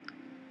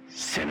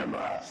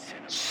Cinema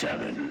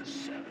 7.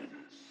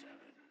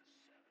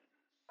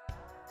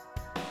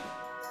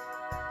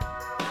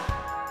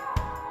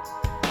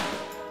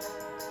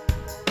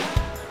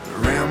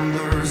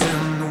 Ramblers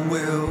in the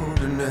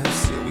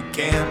wilderness, yeah, we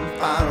can't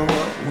find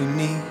what we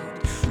need.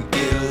 We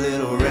get a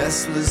little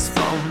restless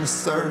from the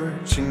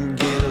search and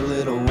get a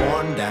little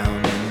worn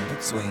down in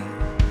between.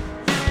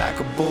 Like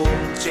a bull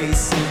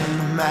chasing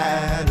a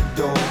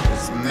matador,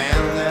 as a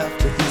man left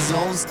to his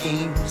own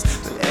schemes.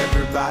 So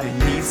everybody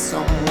needs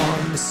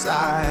someone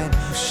beside,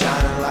 who's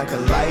shining like a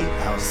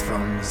lighthouse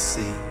from the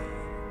sea.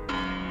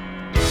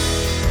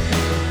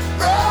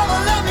 Brother,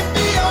 let me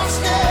be your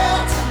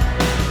scout.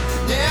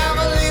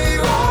 Never leave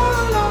you all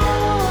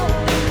alone.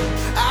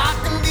 I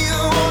can be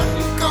the one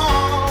you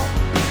call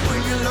when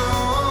you're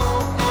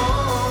alone.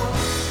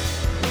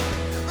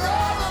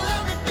 Brother,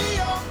 let me be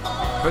your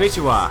boy.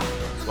 Konnichiwa!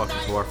 Welcome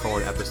to our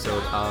forward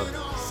episode of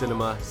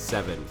Cinema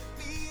 7.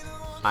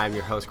 I'm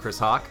your host, Chris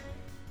Hawk.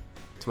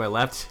 To my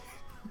left...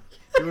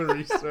 You want to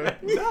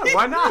restart? No,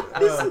 why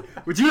not?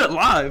 We're doing it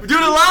live. We're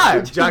doing it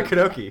live! John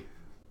Kanoki.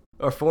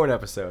 Our foreign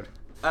episode.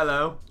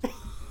 Hello.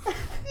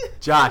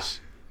 Josh.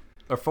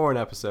 Our foreign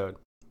episode.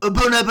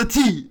 Bon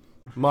appetit.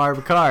 Mara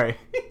Bakari.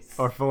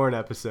 Our foreign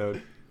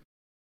episode.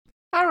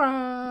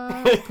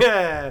 Alright.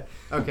 Yeah.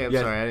 Okay, I'm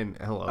Yeah. sorry. I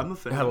didn't. Hello. I'm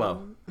offended.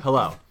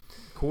 Hello.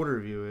 Quarter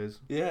review is.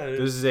 Yeah.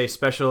 This is a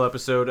special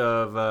episode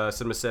of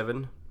Cinema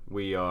 7.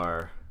 We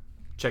are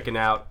checking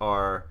out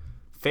our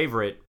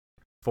favorite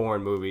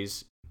foreign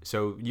movies.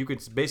 So you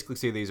could basically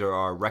say these are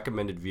our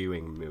recommended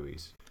viewing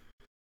movies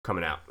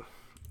coming out.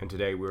 And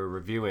today we're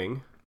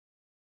reviewing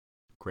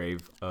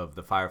Grave of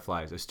the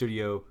Fireflies, a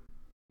Studio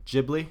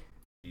Ghibli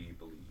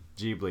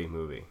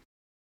movie.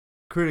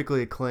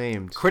 Critically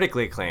acclaimed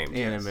Critically acclaimed.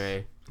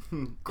 anime.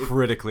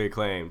 Critically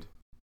acclaimed.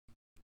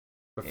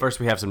 But first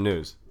we have some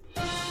news.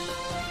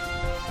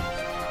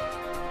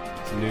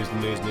 Some news.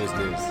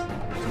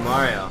 So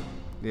Mario,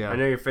 Yeah. I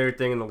know your favorite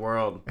thing in the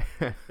world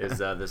is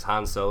this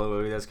Han Solo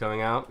movie that's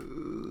coming out.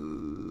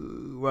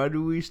 Why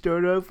do we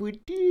start off with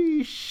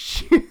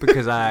this?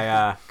 Because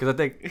I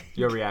think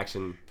your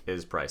reaction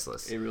is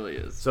priceless. It really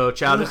is. So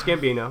Childish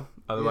Gambino,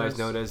 otherwise Yes.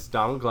 known as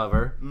Donald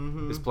Glover,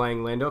 is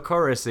playing Lando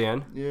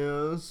Calrissian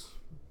Yes.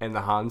 in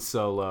the Han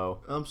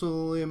Solo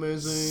Absolutely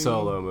amazing.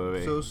 Solo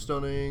movie. So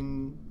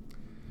stunning.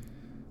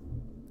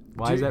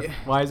 Why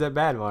is that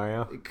bad,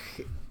 Mario?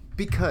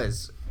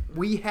 Because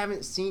we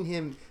haven't seen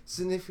him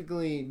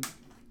significantly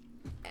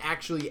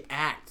actually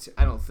act,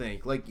 I don't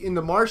think. Like in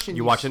The Martian.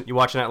 You watching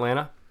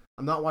Atlanta?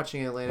 I'm not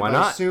watching Atlanta. Why but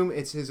not? I assume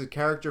it's a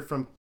character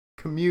from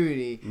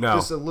Community. No.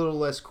 Just a little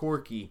less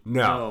quirky.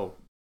 No.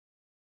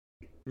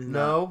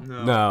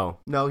 No?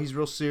 No, he's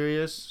real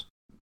serious.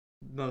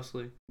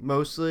 Mostly.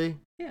 Mostly.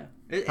 Yeah.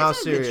 How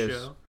it's a good serious?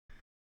 show.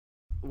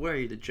 Where are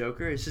you, the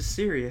Joker? It's just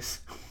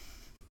serious.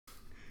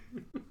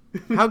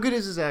 How good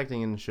is his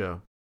acting in the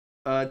show?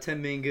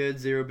 10 being good,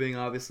 0 being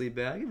obviously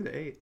bad. I give it an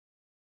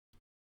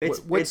 8.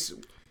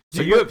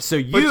 So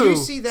you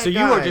see that you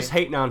are guy- just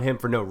hating on him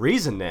for no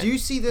reason then. Do you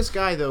see this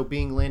guy though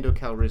being Lando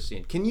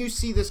Calrissian? Can you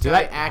see this Did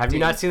guy I- acting? have you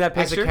not seen that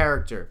as picture? a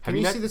character? Have Can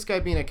you you not- see this guy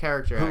being a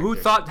character? Who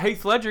actor? thought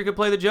Heath Ledger could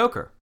play the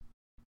Joker?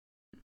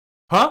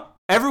 Huh?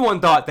 Everyone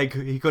thought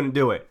he couldn't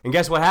do it. And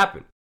guess what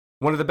happened?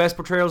 One of the best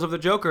portrayals of the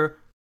Joker,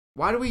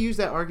 Why do we use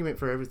that argument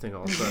for everything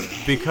all of a sudden?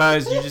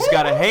 because you just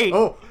gotta hate.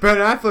 Oh, Ben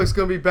Affleck's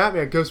gonna be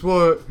Batman. Guess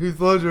what? Heath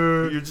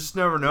Ledger. You just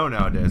never know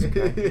nowadays.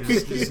 Okay? You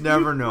just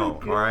never know.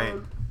 All right.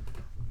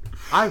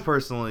 I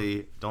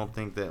personally don't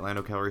think that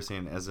Lando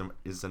Calrissian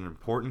is an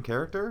important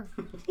character.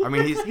 I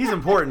mean, he's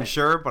important,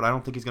 sure, but I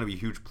don't think he's going to be a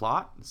huge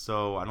plot,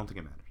 so I don't think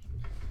it matters.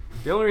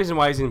 The only reason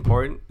why he's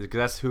important is because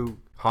that's who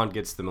Han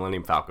gets the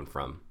Millennium Falcon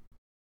from.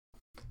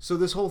 So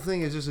this whole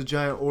thing is just a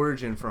giant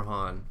origin for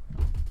Han.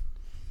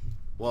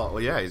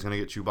 Well, yeah, he's going to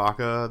get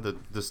Chewbacca,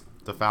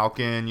 the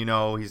Falcon. You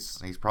know, he's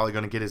probably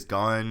going to get his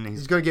gun.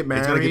 He's gonna get He's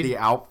going to married. get the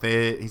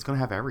outfit. He's going to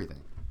have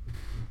everything.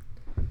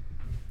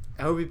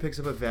 I hope he picks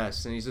up a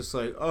vest and he's just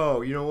like,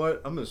 oh, you know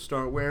what? I'm gonna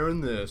start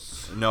wearing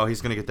this. No, he's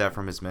going to get that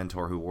from his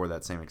mentor, who wore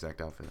that same exact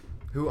outfit.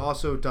 Who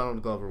also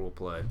Donald Glover will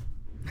play.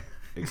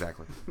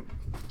 Exactly.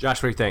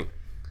 Josh, what do you think?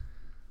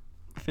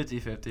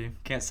 50-50.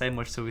 Can't say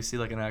much till we see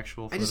like an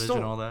actual I just footage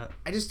and don't- all that.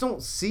 I just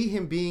don't see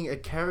him being a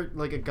character,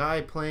 like a guy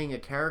playing a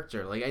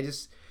character. Like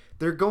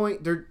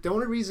the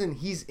only reason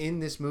he's in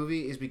this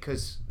movie is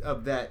because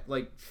of that.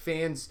 Like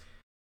fans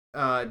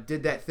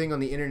did that thing on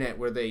the internet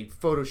where they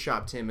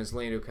photoshopped him as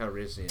Lando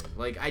Calrissian.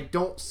 Like I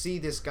don't see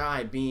this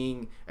guy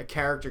being a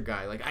character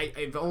guy. Like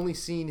I've only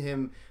seen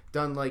him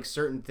done like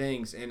certain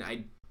things, and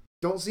I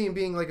don't see him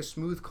being like a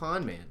smooth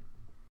con man.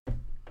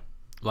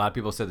 A lot of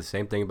people said the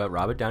same thing about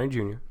Robert Downey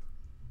Jr.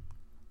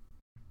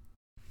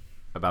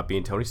 About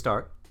being Tony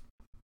Stark.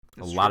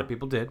 That's a lot true. of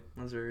people did.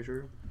 That's very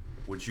true.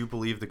 Would you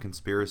believe the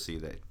conspiracy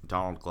that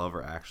Donald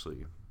Glover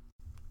actually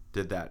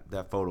did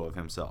that photo of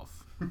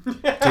himself to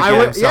get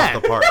himself yeah.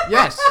 the part?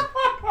 Yes.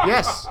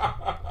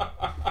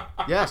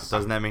 Yes.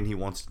 Doesn't that mean he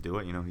wants to do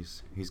it? You know,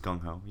 he's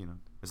gung ho. You know,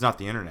 it's not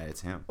the internet;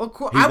 it's him. Well,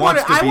 He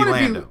wants to be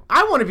Lando.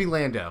 I want to be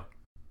Lando.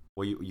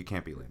 Well, you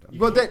can't be Lando.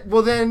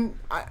 Well then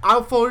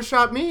I'll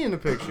Photoshop me in the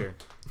picture.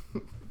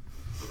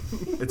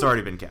 It's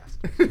already been cast.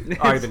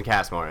 Already been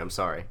cast, Mario. I'm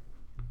sorry.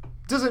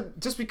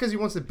 Just because he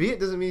wants to be it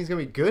doesn't mean he's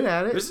gonna be good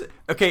at it.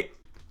 Okay.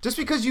 Just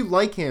because you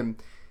like him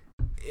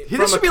from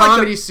This a should be like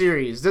comedy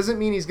series doesn't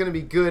mean he's gonna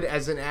be good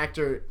as an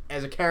actor,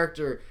 as a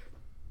character,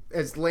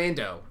 as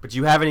Lando. But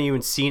you haven't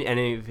even seen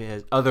any of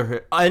his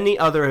other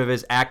of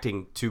his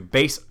acting to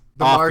base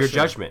The off your Martian.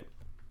 judgment.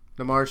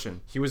 The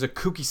Martian. He was a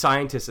kooky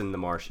scientist in The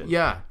Martian.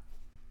 Yeah.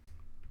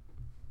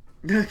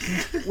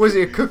 Was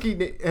he a cookie?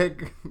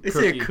 Is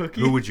it a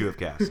cookie? Who would you have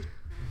cast?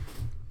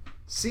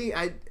 See,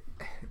 I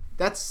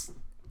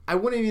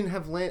wouldn't even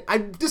have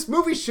this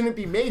movie shouldn't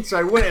be made, so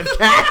I wouldn't have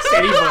cast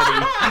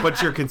anybody.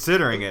 But you're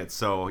considering it,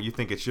 so you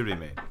think it should be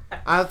made.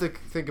 I have to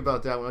think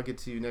about that when I get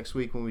to you next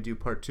week when we do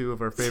part 2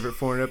 of our favorite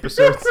foreign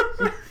episodes.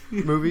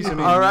 Movies. I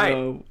mean, All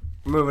right.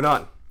 Moving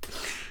on.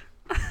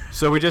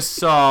 So we just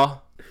saw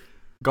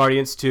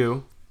Guardians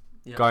 2,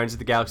 Yeah. Guardians of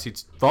the Galaxy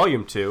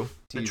Volume 2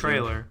 The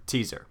trailer.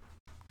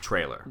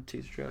 trailer.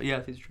 Teaser trailer. Yeah,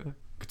 teaser trailer.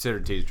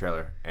 Considered teaser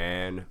trailer.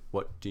 And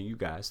what do you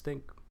guys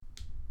think?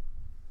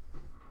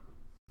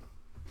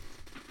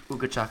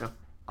 Uga Chaka.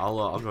 I'll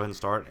go ahead and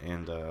start,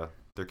 and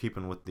they're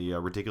keeping with the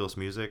ridiculous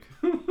music.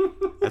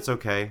 That's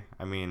okay.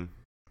 I mean,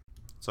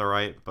 it's all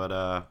right,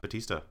 but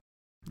Batista,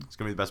 it's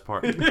gonna be the best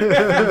part.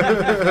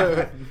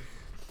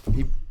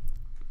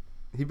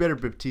 He better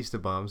Batista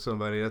bomb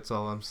somebody. That's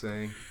all I'm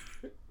saying.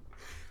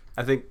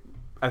 I think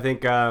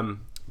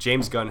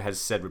James Gunn has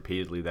said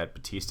repeatedly that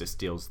Batista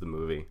steals the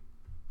movie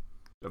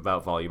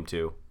about Volume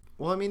 2.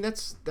 Well, I mean,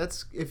 that's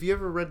if you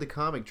ever read the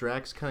comic,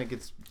 Drax kind of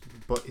gets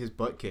his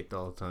butt kicked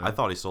all the time. I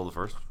thought he stole the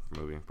first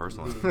movie,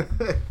 personally.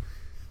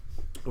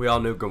 We all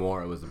knew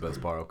Gamora was the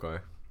best part, okay?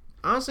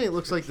 Honestly, it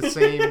looks like the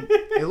same.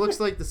 It looks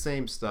like the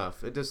same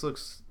stuff. It just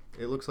looks.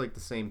 It looks like the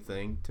same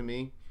thing to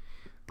me.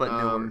 But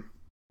newer.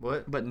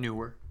 What? But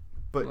newer.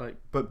 But like-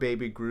 but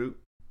Baby Groot,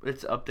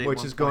 It's update.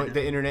 which is 1.0. going.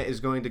 The internet is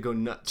going to go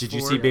nuts. Did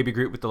you for see it. Baby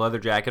Groot with the leather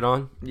jacket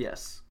on?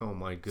 Yes. Oh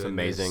my goodness!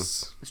 amazing.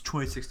 It's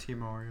 2016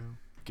 Mario.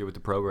 Get with the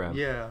program.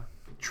 Yeah.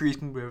 Trees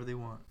can do whatever they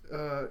want.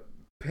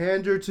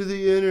 Pander to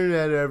the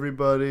internet,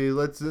 everybody.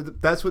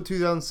 That's what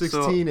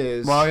 2016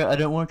 is. Mario, I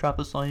don't want to drop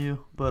this on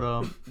you,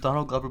 but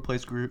Donald Glover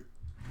plays Groot.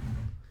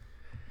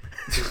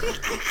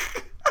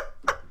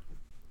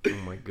 Oh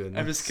my goodness!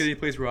 I'm just kidding. He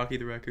plays Rocky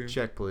the Raccoon.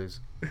 Check,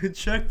 please.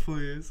 Check,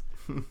 please.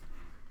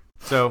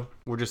 So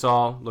we're just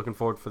all looking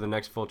forward for the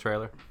next full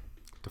trailer.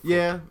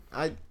 Yeah,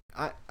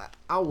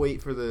 I'll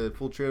wait for the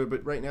full trailer,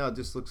 but right now it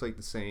just looks like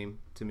the same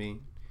to me.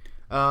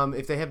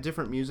 If they have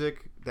different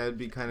music, that would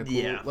be kind of cool.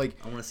 Yeah. Like,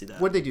 I want to see that.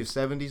 what did they do?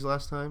 70s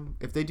last time?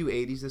 If they do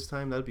 80s this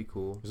time, that'd be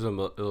cool. There's a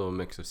little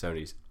mix of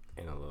 70s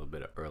and a little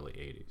bit of early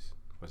 80s,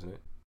 wasn't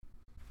it?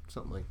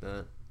 Something like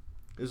that.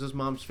 It was his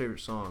mom's favorite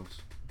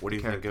songs. What do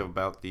you think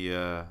about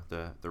the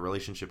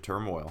relationship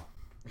turmoil?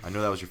 I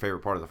know that was your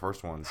favorite part of the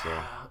first one, so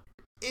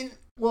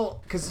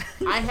Because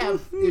I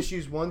have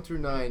issues 1 through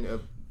 9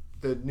 of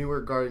the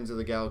newer Guardians of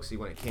the Galaxy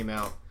when it came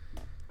out.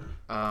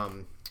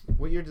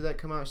 What year did that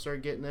come out? I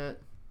started getting that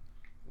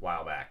A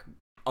while back.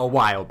 a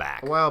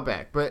while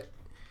back, but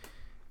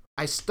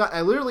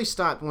I literally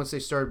stopped once they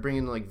started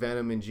bringing like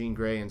Venom and Jean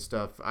Grey and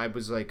stuff. I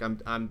was like,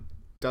 I'm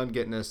done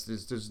getting this.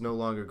 There's no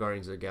longer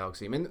Guardians of the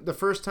Galaxy. I mean, the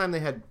first time they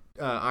had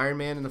Iron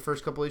Man in the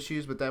first couple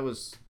issues, but that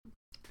was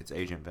it's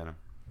Agent Venom.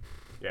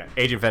 Yeah,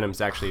 Agent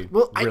Venom's actually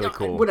really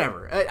cool.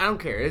 Whatever, I don't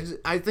care.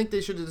 I think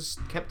they should have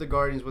just kept the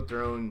Guardians with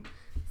their own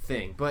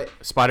thing. But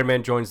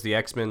Spider-Man joins the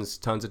X-Men's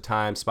tons of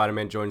time.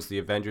 Spider-Man joins the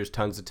Avengers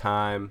tons of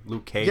time.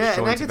 Luke Cage yeah,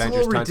 and that joins gets a Avengers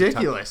little tons of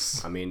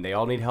ridiculous. time. I mean, they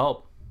all need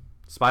help.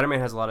 Spider-Man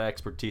has a lot of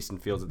expertise in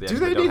fields that the Do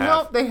X-Men they don't need have.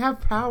 help? They have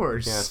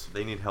powers. Yes.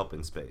 They need help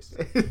in space.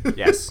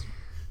 Yes.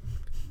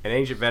 And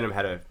Agent Venom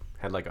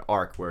had like an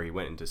arc where he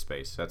went into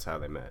space. That's how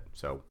they met.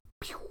 So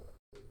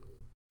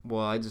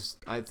Well,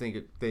 I think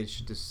they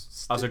should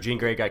just. also Jean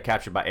Grey got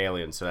captured by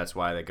aliens, so that's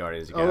why the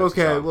Guardians of the Oh,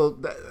 Galaxy. okay. saw him. Well,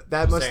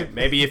 that must Saying, have.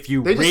 maybe if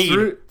you They just read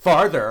threw-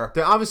 farther.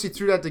 They obviously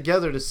threw that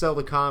together to sell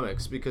the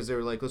comics because they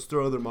were like, let's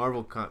throw other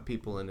Marvel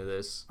people into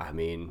this. I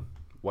mean,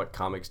 what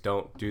comics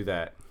don't do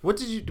that? What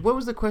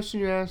was the question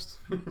you asked?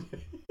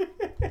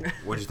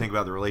 What did you think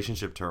about the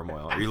relationship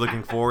turmoil? Are you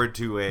looking forward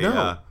to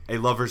No. a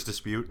lover's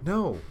dispute?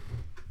 No,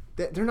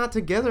 they're not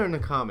together in the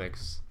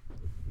comics.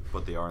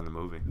 But they are in the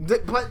movie.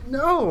 But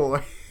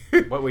no,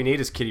 What we need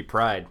is Kitty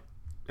Pryde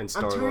and I'm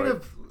Star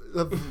tired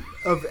Lord.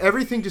 of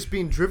everything just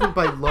being driven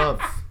by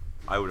love.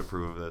 I would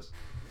approve of this.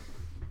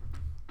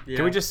 Yeah.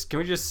 Can we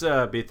just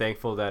be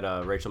thankful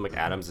that Rachel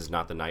McAdams is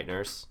not the night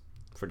nurse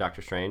for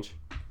Doctor Strange?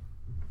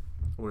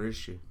 Where is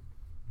she?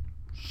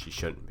 She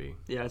shouldn't be.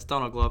 Yeah, it's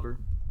Donald Glover.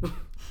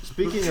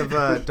 Speaking of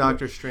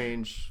Doctor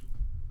Strange,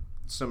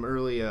 some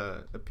early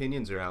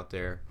opinions are out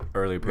there.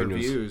 Early opinions.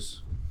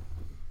 Reviews.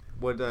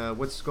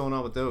 What's going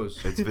on with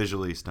those? It's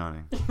visually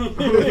stunning.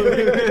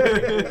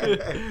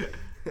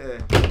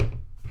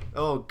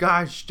 Oh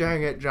gosh,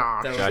 dang it,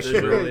 Josh! That Josh, was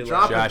you really ruined,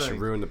 loud. Josh thing.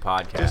 you ruined the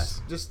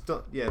podcast. Just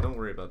don't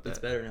worry about that. It's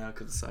better now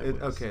because it's sideways.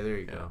 Okay, there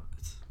you go. Yeah,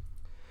 it's-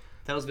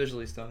 That was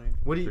visually stunning.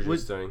 What do you? Visually What,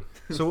 stunning.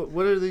 so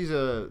what are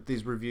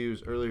these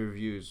reviews? Early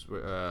reviews,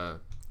 They're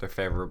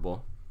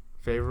favorable.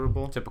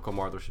 favorable. Typical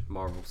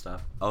Marvel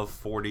stuff. Of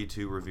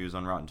 42 reviews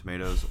on Rotten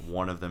Tomatoes,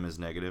 one of them is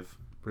negative.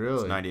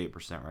 Really? It's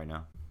 98% right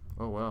now.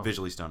 Oh wow.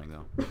 Visually stunning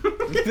though.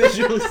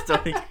 Visually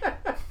stunning.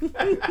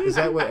 Is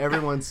that what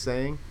everyone's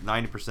saying?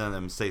 90% of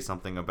them say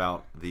something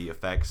about the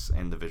effects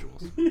and the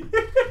visuals.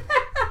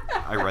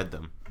 I read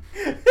them.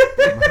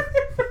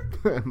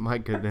 My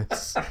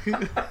goodness.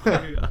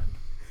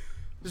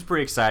 This is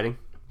pretty exciting.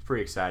 It's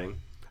pretty exciting.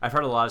 I've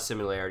heard a lot of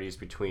similarities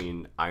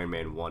between Iron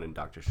Man 1 and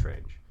Doctor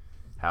Strange.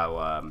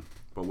 How,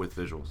 but with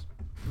visuals.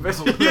 with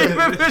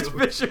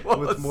visuals.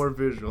 With more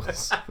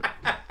visuals.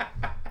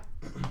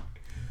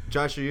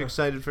 Josh, are you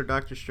excited for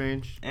Doctor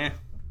Strange?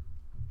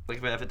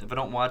 Like if I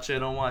don't watch it, I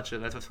don't watch it.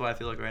 That's what I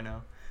feel like right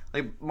now.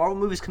 Like Marvel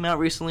movies come out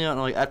recently, and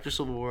like after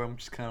Civil War, I'm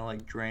just kind of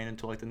like drained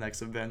until like the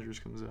next Avengers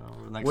comes out.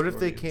 Or the next What if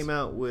they Guardians. came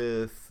out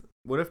with?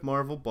 What if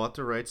Marvel bought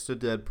the rights to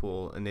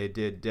Deadpool and they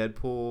did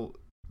Deadpool,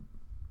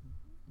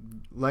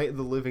 Night of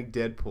the Living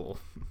Deadpool?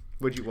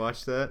 Would you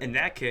watch that? In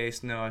that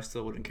case, no, I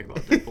still wouldn't care about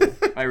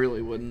Deadpool. I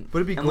really wouldn't. But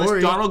it'd be Unless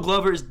gory. Donald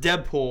Glover is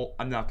Deadpool,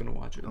 I'm not gonna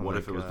watch it. What my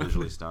if it was God.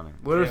 visually stunning?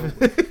 What Yeah.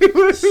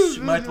 if?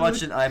 Might watch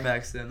it in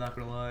IMAX then, not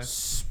gonna lie.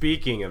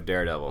 Speaking of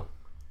Daredevil,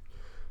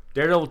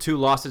 Daredevil 2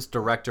 lost its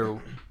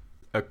director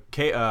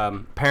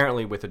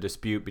apparently with a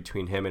dispute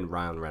between him and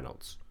Ryan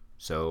Reynolds.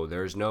 So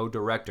there's no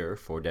director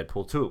for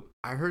Deadpool 2.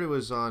 I heard it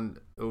was on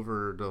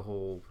over the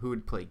whole who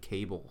would play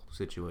Cable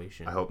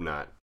situation. I hope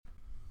not.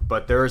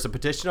 But there is a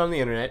petition on the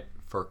internet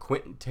for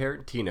Quentin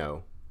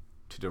Tarantino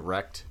to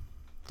direct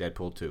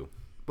Deadpool 2.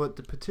 But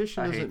the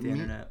petition I doesn't hate the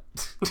mean. internet.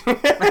 I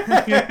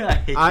hate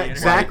the internet.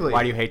 Exactly.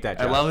 Why do you hate that,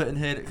 I Josh? love it and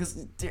hate it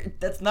because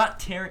that's not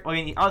Tarant. I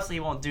mean, obviously he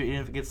won't do it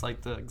even if it gets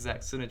like the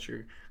exact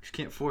signature. You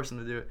can't force him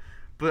to do it.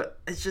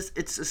 But it's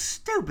a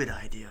stupid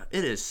idea.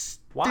 It is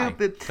Why?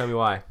 stupid. Tell me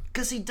why.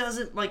 Because he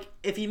doesn't like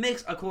if he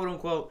makes a quote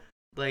unquote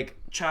like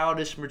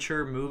childish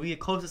mature movie. The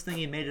closest thing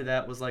he made to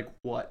that was like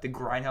what the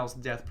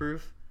Grindhouse Death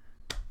Proof.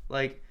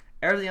 Like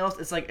everything else,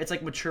 it's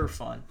like mature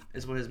fun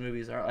is what his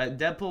movies are.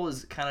 Deadpool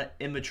is kind of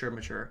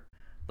immature.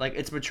 Like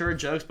it's mature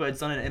jokes, but it's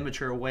done in an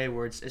immature way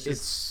where it's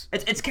just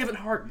it's Kevin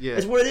Hart. Yeah.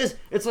 It's what it is.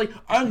 It's like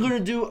I'm gonna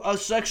do a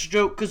sex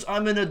joke because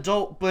I'm an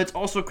adult, but it's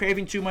also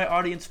craving to my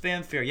audience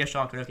fanfare. Yes,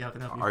 Sean, how can I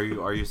help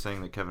you? Are you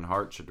saying that Kevin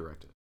Hart should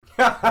direct it?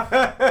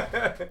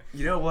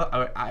 You know what?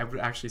 I would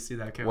actually see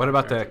that. Kevin What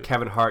about the Hart do it.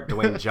 Kevin Hart,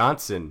 Dwayne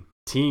Johnson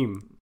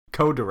team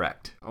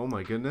co-direct? Oh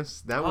my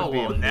goodness, that would Oh be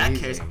well, amazing. in that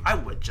case, I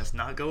would just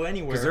not go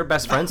anywhere. Because they're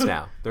best friends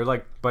now. They're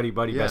like buddy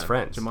best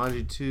friends.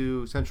 Jumanji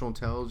 2, Central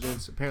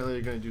Intelligence. Apparently,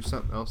 they're going to do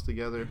something else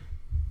together.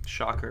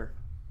 Shocker.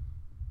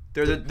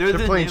 They're They're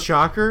the playing new,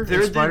 Shocker They're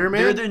and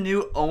Spider-Man. They're the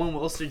new Owen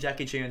Wilson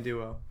Jackie Chan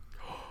duo.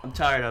 I'm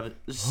tired of it.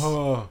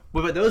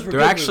 But those were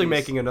They're good actually movies.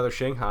 making another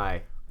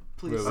Shanghai.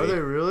 Please. Are they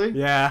really?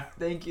 Yeah.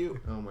 Thank you.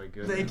 Oh my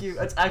goodness. Thank you.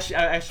 That's actually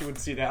I actually would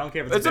see that. I don't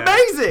care if it's It's bad.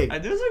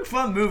 amazing. Those are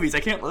fun movies.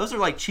 Those are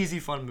like cheesy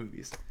fun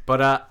movies.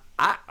 But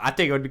I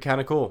think it would be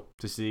kind of cool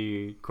to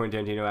see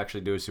Quentin Tarantino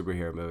actually do a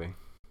superhero movie.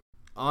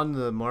 On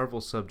the Marvel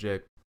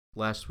subject,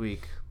 last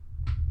week,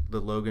 the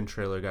Logan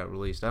trailer got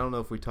released. I don't know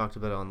if we talked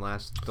about it on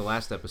the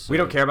last episode. We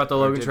don't care about the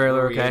Or Logan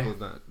trailer, were we okay? able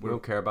to- We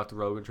don't care about the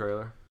Logan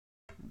trailer.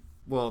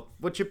 Well,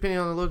 what's your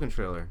opinion on the Logan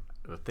trailer?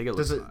 I think it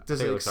looks. Does I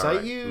think it looks excite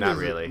alright. you? Not Does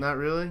it- really. Not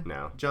really?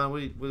 No. John,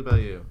 what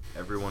about you?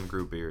 Everyone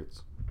grew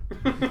beards.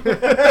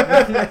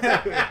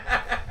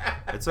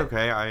 It's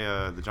okay.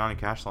 The Johnny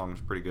Cash song is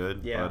pretty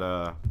good. Yeah.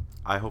 But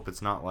I hope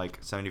it's not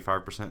like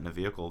 75% in a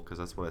vehicle because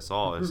that's what I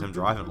saw. Is him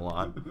driving a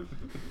lot.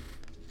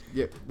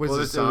 Yeah. Was Well,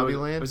 it it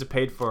Zombieland? was it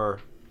paid for?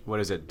 What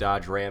is it?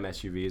 Dodge Ram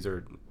SUVs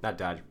or not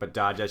Dodge, but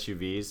Dodge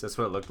SUVs. That's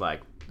what it looked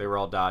like. They were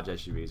all Dodge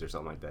SUVs or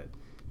something like that.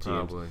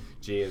 Probably.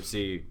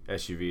 GMC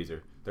SUVs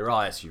or they're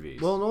all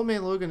SUVs. Well, an Old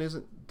Man Logan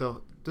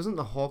doesn't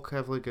the Hulk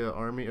have like a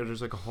army, or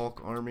there's like a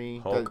Hulk army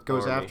that Hulk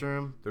goes army. after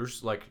him?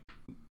 There's like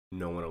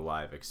no one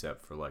alive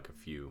except for like a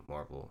few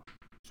Marvel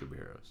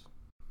superheroes.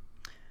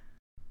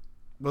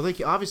 Well,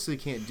 they obviously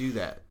can't do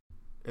that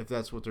if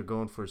that's what they're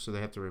going for, so they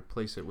have to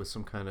replace it with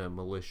some kind of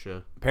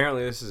militia.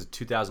 Apparently, this is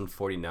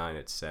 2049.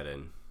 It's set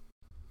in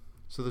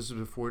So this is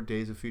before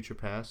Days of Future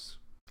Past?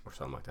 or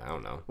something like that. I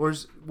don't know. Or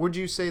would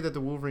you say that the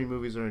Wolverine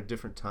movies are in a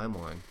different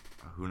timeline?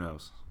 Who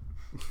knows?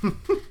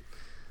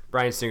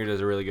 Bryan Singer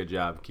does a really good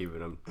job keeping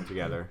them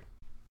together.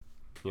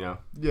 You know,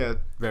 Yeah,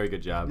 very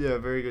good job. yeah,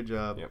 very good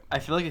job. Yep. I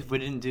feel like if we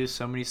didn't do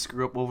so many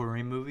screw up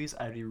Wolverine movies,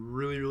 I'd be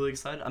really, really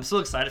excited. I'm still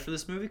excited for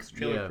this movie because the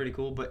trailer Yeah. is pretty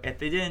cool. But if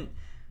they didn't,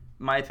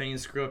 in my opinion,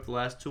 screw up the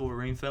last two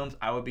Wolverine films,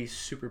 I would be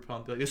super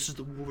pumped. Like, this is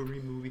the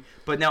Wolverine movie.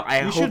 But now I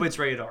hope should- it's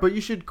rated R. But you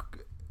should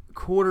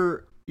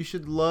You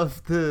should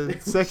love the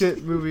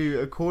second movie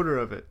a quarter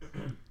of it.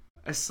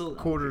 I still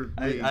Quarter.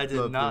 I did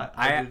loved not.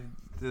 I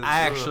did,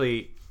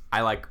 actually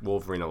I like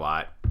Wolverine a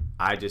lot.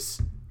 I just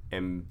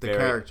am the very,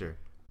 character.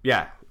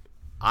 Yeah,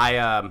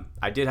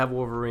 I did have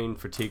Wolverine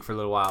fatigue for a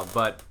little while,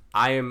 but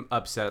I am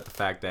upset at the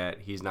fact that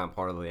he's not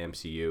part of the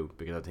MCU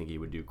because I think he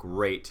would do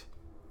great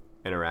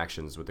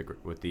interactions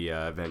with the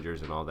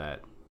Avengers and all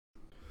that.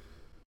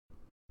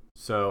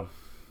 So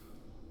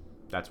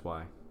that's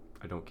why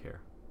I don't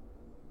care.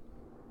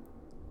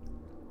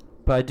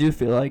 But I do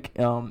feel like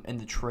in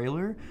the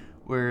trailer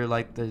where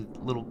like the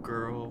little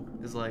girl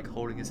is like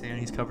holding his hand,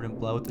 he's covered in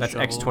blood with the That's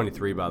shovel.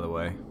 X-23, by the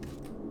way.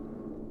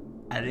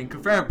 I didn't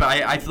confirm, but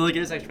I feel like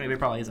it is X-23. It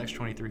probably is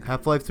X-23.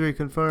 Half-Life 3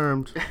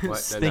 confirmed. What?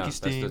 Thank you, that's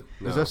Steve.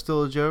 no. Is that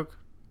still a joke?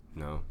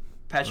 No.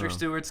 Patrick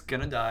Stewart's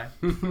gonna die.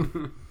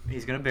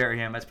 He's gonna bury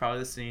him. That's probably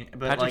the scene.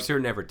 But Patrick like,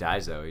 Stewart never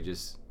dies though. He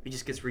just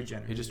gets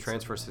regenerated.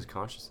 transfers his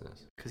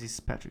consciousness. Because he's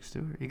Patrick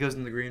Stewart. He goes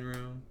in the green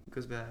room,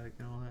 goes back,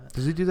 and all that.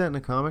 Does he do that in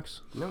the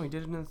comics? No, he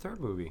did it in the third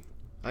movie.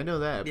 I know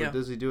that, Yeah. but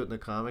does he do it in the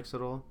comics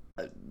at all?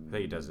 I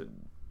think he does it.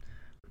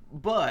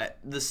 But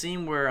the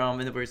scene where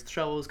where his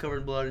shovel is covered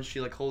in blood and she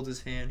like holds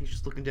his hand, he's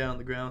just looking down on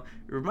the ground.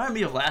 It reminded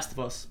me of Last of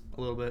Us a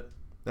little bit.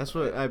 That's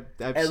what I've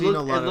It seen looked,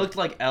 a lot it of. looked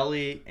like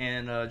Ellie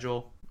and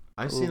Joel.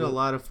 I've a seen a little bit.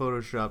 lot of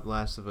Photoshop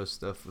Last of Us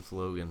stuff with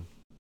Logan.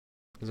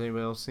 Has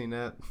anybody else seen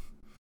that?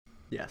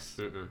 Yes.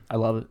 Mm-mm. I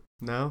love it.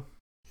 No.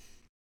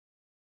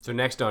 So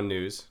next on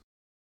news,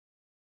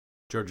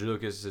 George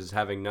Lucas is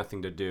having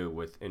nothing to do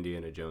with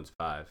Indiana Jones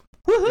 5.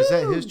 Is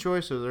that his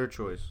choice or their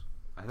choice?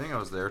 I think it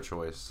was their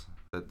choice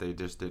that they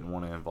just didn't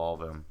want to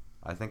involve him.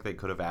 I think they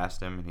could have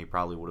asked him, and he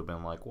probably would have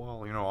been like,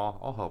 "Well,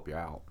 I'll help you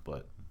out,"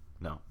 but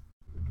no.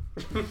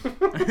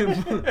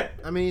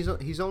 I mean,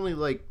 he's only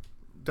like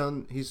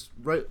done. He's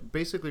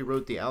basically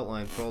wrote the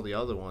outline for all the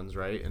other ones,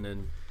 right? And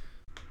then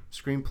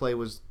screenplay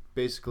was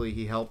basically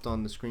he helped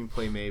on the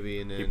screenplay maybe,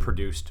 and then He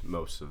produced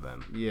most of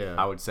them. yeah.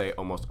 I would say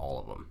almost all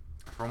of them.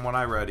 From what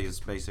I read, he's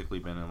basically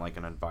been in like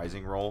an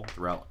advising role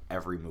throughout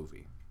every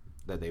movie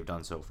that they've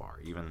done so far,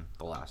 even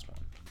the last one.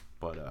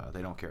 But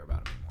they don't care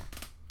about him anymore.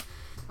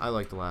 I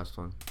like the last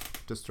one.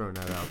 Just throwing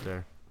that out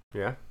there.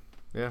 Yeah?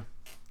 Yeah.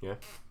 Yeah.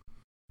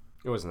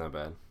 It wasn't that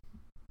bad.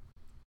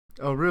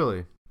 Oh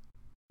really?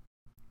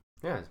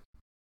 Yeah. It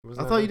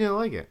wasn't I that thought bad. you didn't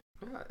like it.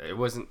 Yeah, it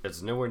wasn't.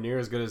 It's nowhere near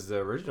as good as the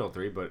original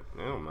 3, but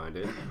I don't mind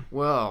it.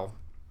 Well,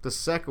 the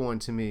second one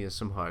to me is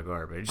some hot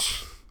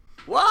garbage.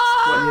 What?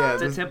 Yeah, The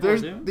there's- Temple of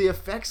there's- Doom? the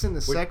effects in the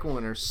second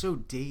one are so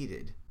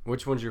dated.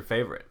 Which one's your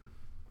favorite?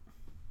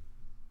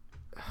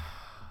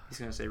 He's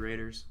gonna say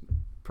Raiders.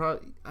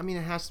 Probably, I mean,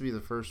 it has to be the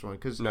first one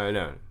because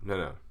No.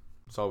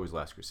 It's always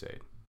Last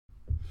Crusade.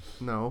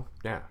 no,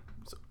 Yeah.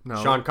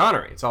 no. Sean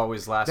Connery. It's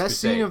always Last that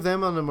Crusade. scene of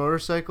them on the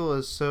motorcycle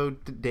is so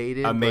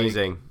dated. like-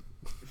 Amazing.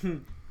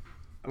 I'm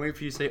waiting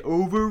for you to say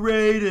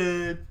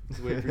overrated.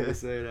 I'm waiting for you to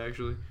say it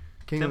actually.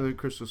 King of the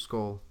Crystal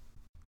Skull.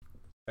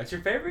 That's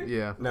your favorite?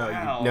 Yeah. No,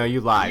 Wow. you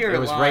lied. You're It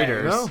was lying.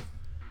 Raiders. No,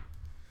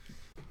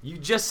 You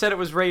just said it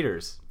was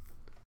Raiders.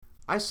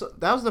 I saw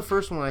that was the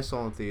first one I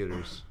saw in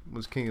theaters.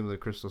 Was King of the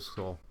Crystal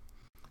Skull,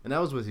 and that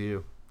was with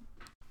you.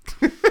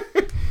 I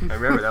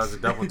remember that was a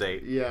double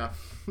date. Yeah,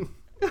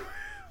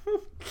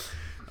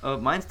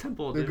 Mine's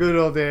Temple of the Doom. good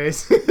old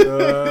days.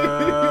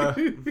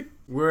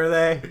 Were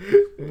they?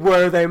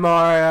 Were they,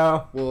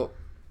 Mario? Well,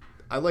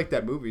 I like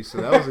that movie, so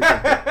that was a good,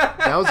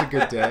 that was a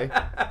good day.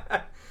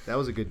 That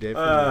was a good day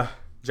for me.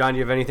 John,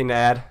 you have anything to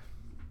add?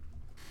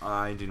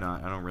 I do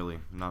not. I'm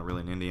not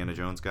really an Indiana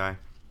Jones guy,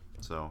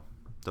 so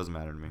it doesn't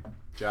matter to me.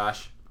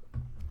 Josh?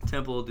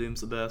 Temple of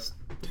Doom's the best.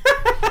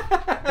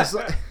 It's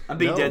like- I'm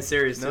being no, dead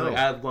serious. Too. No, Like,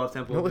 I love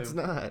Temple no, of it's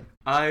Doom. not.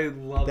 I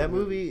love That it.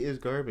 movie is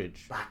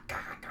garbage.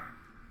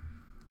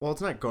 Well,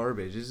 it's not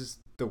garbage. It's just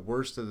the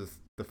worst of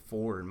the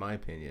four, in my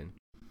opinion.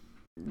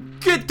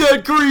 Get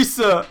that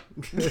greaser!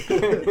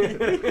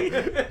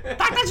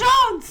 Dr.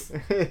 Jones!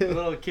 The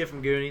little kid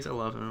from Goonies. I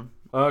love him.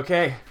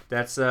 Okay,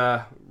 that's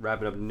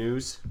wrapping up the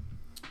news.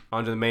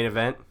 On to the main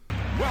event.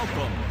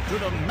 Welcome to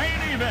the main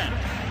event.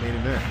 Main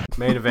event.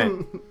 Main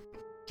event.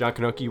 John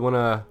Kanoki, you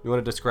wanna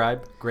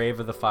describe Grave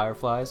of the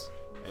Fireflies?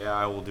 Yeah,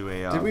 I will do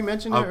a. Did we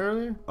mention that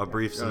earlier? A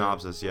brief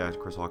synopsis. Yeah,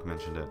 Chris Hawk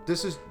mentioned it.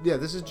 This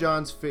is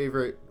John's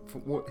favorite,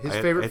 his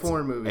favorite It's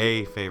foreign movie.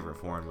 A favorite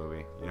foreign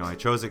movie. You know, I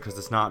chose it because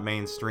it's not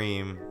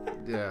mainstream.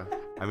 Yeah.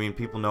 I mean,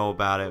 people know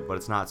about it, but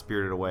it's not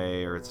Spirited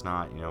Away or it's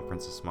not,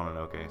 Princess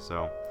Mononoke.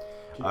 So,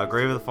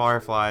 Grave of the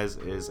Fireflies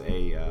is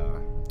a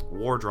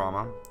war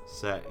drama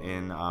set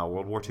in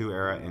World War II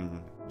era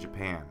in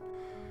Japan.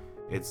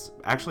 It's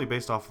actually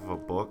based off of a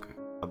book.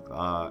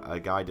 A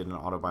guy did an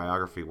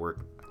autobiography where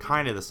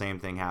kind of the same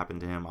thing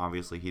happened to him.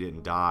 Obviously, he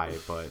didn't die,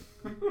 but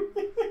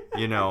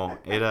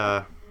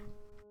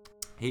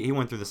he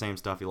went through the same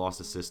stuff. He lost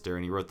his sister,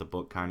 and he wrote the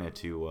book kind of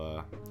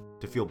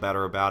to feel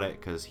better about it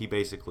because he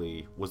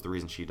basically was the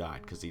reason she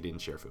died because he didn't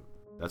share food.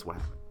 That's what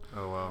happened.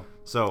 Oh wow.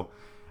 So,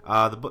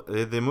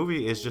 the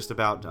movie is just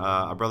about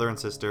a brother and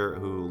sister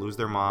who lose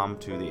their mom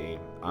to the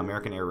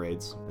American air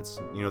raids. It's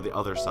the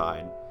other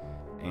side,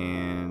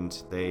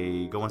 and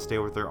they go and stay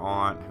with their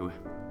aunt who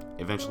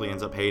eventually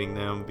ends up hating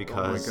them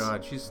because. Oh my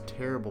God, she's a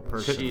terrible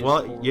person. She-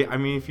 Well, yeah, I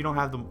mean, if you don't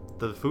have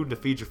the food to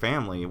feed your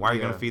family, why are you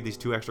Yeah. going to feed these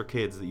 2 extra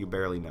kids that you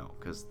barely know?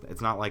 Because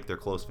it's not like they're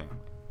close family.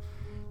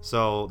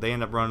 So they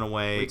end up running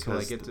away Wait till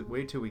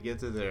we get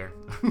to there.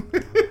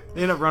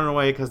 they end up running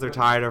away because they're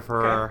tired of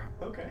her.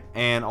 Okay.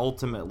 And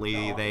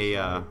ultimately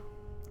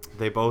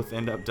they both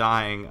end up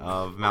dying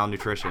of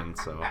malnutrition.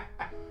 So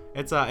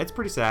It's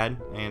pretty sad,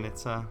 and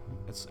it's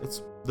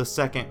the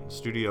second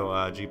Studio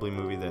Ghibli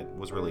movie that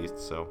was released,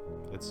 so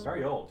it's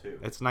Very old too.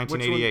 it's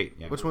 1988.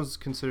 Yeah. Which one's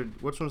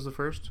considered? Which one's the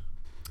first?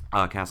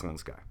 Castle in the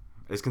Sky.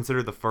 It's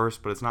considered the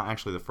first, but it's not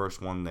actually the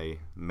first one they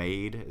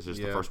made. It's just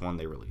the Yeah. first one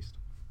they released.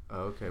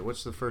 Oh, okay.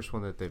 What's the first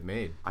one that they've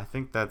made? I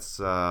think that's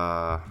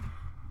Nausicaa.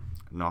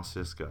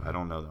 I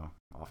don't know though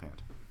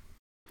offhand.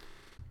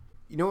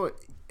 You know what?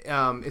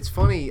 It's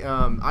funny.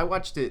 I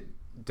watched it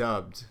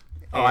dubbed.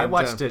 Oh, I and,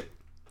 watched it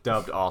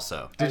dubbed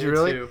also. Did you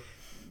really? Too.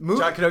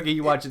 John Kanogi,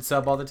 you watch it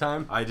sub all the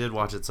time? I did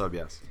watch it sub,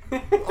 yes.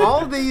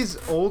 All these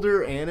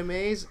older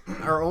animes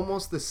are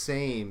almost the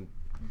same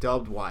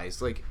dubbed wise.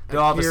 Like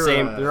They're all the Akira-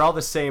 same. They're all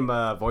the same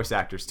voice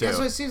actors too. That's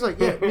what it seems like.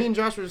 Yeah, me and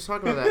Josh were just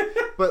talking about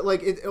that. But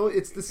like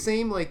it's the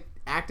same like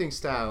acting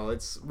style.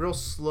 It's real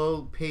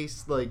slow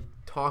paced like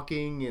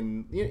talking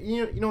and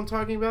you know what I'm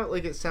talking about?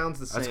 Like it sounds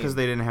the same. That's because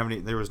they didn't have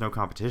any. There was no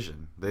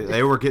competition.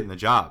 They were getting the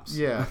jobs.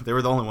 Yeah. They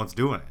were the only ones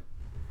doing it.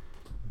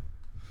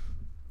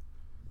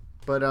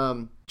 But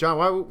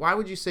John, why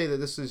would you say that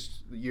this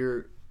is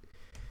your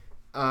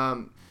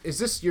is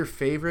this your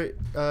favorite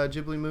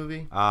Ghibli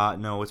movie?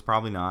 No, it's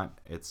probably not.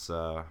 It's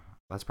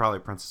that's probably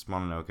Princess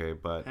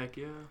Mononoke, but Heck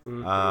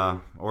yeah.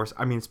 or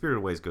I mean, Spirited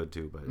Away is good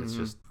too, but it's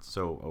just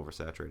so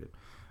oversaturated.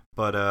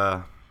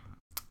 But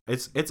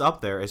it's up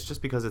there. It's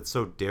just because it's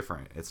so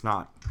different. It's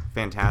not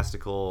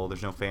fantastical.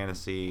 There's no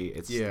fantasy.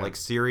 It's like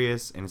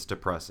serious and it's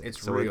depressing. It's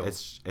so real.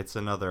 It's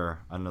another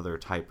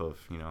type of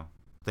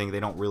thing they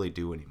don't really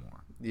do anymore.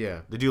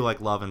 Yeah. They do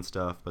like love and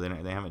stuff, but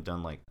they haven't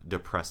done like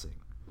depressing.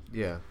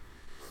 Yeah.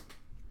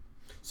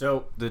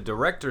 So the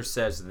director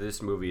says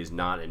this movie is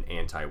not an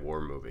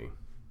anti-war movie,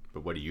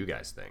 but what do you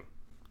guys think?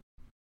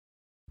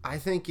 I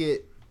think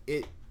it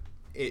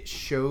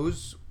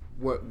shows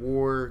what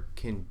war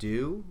can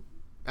do.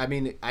 I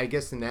mean, I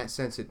guess in that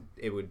sense it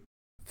would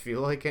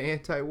feel like an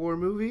anti-war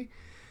movie,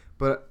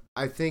 but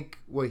I think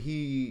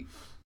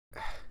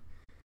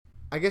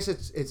I guess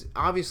it's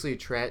obviously a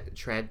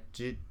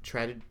tragedy.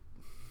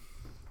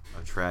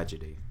 A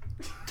tragedy.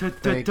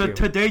 Thank you.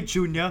 Today,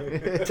 Junior.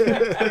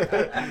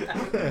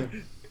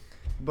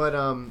 But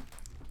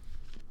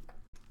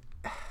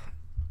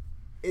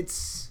it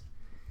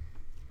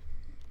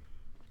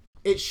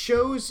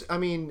shows, I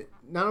mean,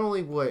 not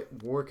only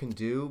what war can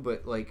do,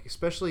 but like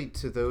especially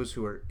to those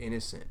who are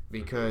innocent,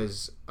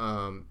 because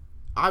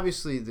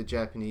obviously the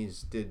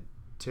Japanese did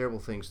terrible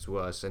things to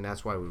us, and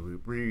that's why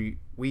we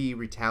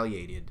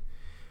retaliated.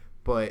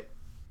 But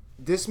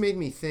this made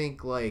me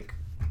think like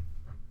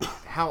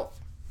how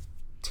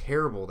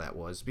terrible that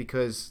was,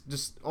 because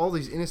just all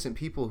these innocent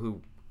people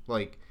who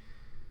like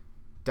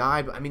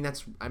died. I mean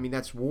that's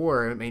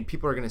war. I mean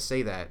people are gonna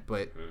say that,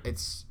 but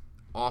it's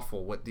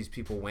awful what these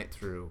people went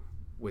through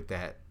with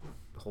that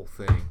whole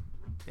thing.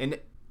 And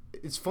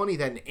it's funny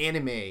that an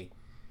anime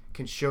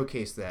can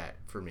showcase that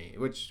for me,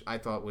 which I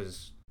thought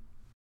was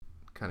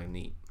kind of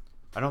neat.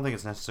 I don't think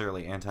it's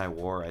necessarily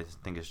anti-war. I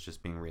think it's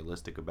just being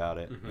realistic about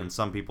it, and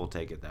some people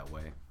take it that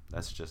way.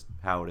 That's just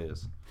how it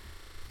is.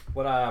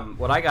 What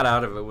I got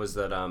out of it was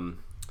that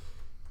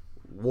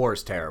war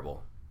is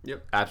terrible.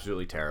 Yep.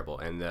 Absolutely terrible,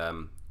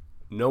 and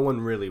no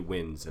one really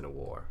wins in a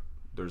war.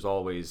 There's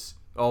always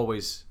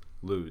lose.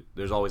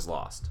 There's always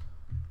loss,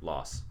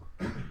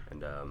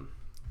 and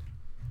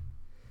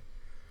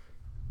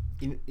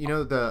You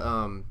know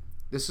the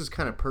this is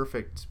kind of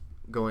perfect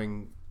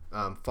going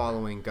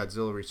following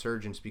Godzilla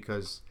Resurgence,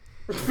 because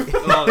I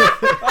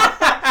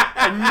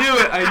knew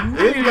it. I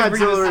knew in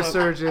Godzilla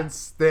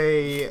Resurgence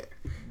they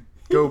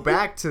go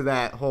back to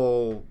that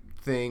whole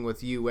thing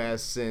with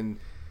U.S. and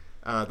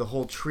the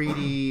whole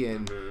treaty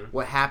and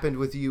what happened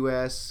with the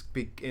U.S.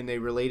 and they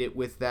relate it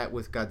with that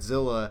with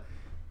Godzilla,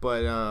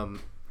 but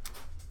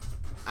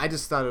I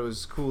just thought it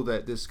was cool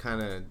that this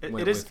kind of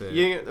went with it.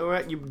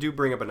 You do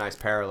bring up a nice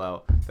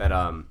parallel that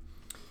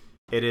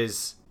it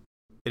is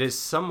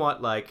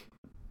somewhat like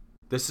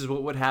this is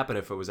what would happen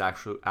if it was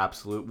actual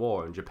absolute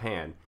war in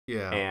Japan.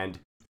 Yeah. And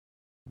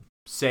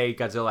say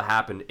Godzilla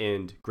happened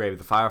in Grave of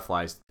the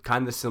Fireflies,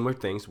 kind of the similar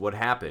things would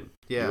happen.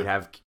 Yeah. You would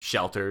have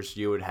shelters,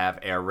 you would have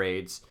air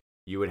raids,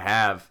 you would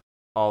have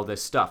all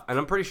this stuff. And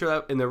I'm pretty sure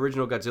that in the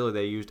original Godzilla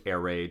they used air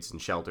raids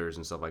and shelters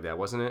and stuff like that,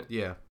 wasn't it?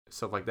 Yeah.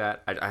 Stuff like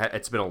that.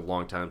 It's been a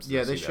long time since Yeah,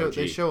 I've they seen show OG.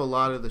 they show a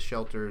lot of the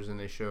shelters, and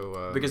they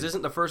show Because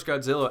isn't the first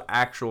Godzilla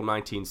actual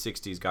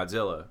 1960s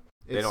Godzilla?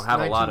 They it's don't have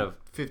a lot of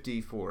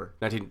 1954.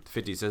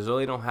 1950s. So they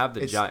really don't have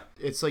the giant.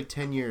 It's like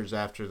 10 years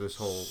after this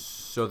whole.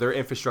 So their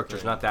infrastructure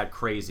is not that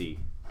crazy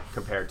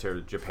compared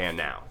to Japan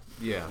now.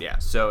 Yeah. Yeah.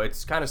 So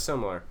it's kind of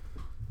similar.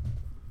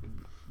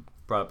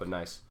 Brought up a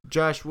nice.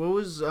 Josh, what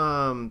was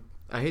I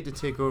hate to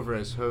take over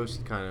as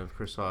host, kind of,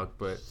 Chris Hawk,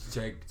 but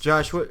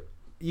Josh, what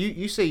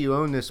you say you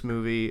own this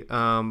movie?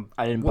 I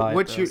didn't buy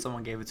what's it. your...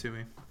 Someone gave it to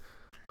me.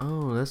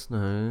 Oh, that's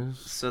nice.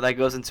 So that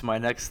goes into my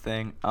next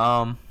thing.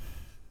 I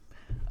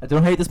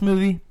don't hate this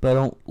movie, but I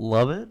don't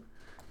love it.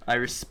 I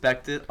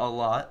respect it a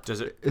lot.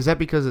 Does it? Is that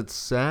because it's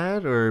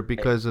sad or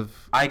because of?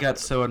 I got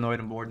so annoyed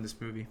and bored in this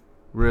movie.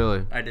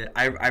 Really? I did.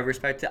 I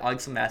respect it. I like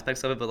some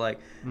aspects of it, but like,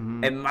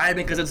 it might have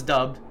been because it's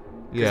dubbed.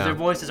 Because Yeah. their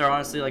voices are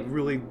honestly like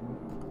really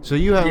So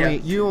you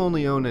Yeah.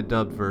 only own a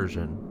dubbed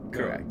version.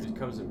 correct. It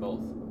comes in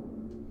both.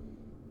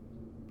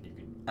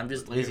 I'm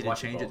just You lazy can to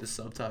watch change it both. to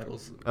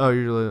subtitles. Oh,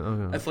 you're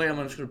okay. I feel like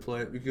I'm just gonna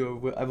play it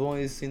because I've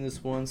only seen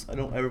this once. I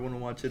don't ever want to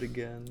watch it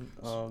again.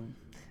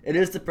 It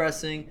is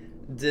depressing.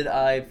 Did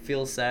I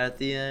feel sad at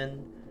the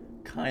end?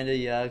 Kinda,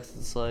 yeah. 'Cause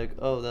it's like,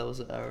 oh, that was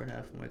an hour and a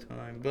half of my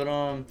time. But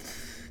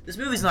this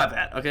movie's not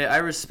bad. Okay, I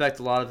respect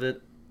a lot of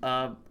it.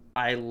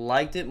 I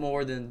liked it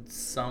more than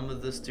some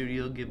of the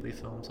Studio Ghibli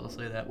films. I'll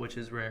say that, which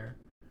is rare.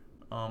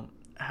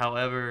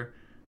 However,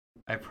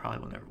 I probably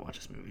will never watch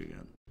this movie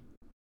again.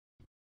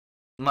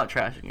 I'm not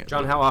trashing it.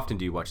 John, but- how often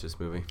do you watch this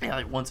movie? Yeah,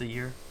 like once a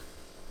year.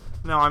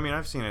 No, I mean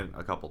I've seen it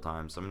a couple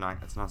times.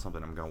 It's not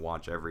something I'm gonna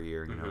watch every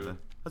year. You know,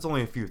 that's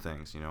only a few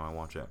things. You know, I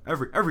watch it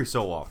every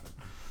so often.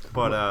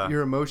 But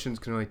Your emotions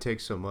can only take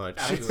so much.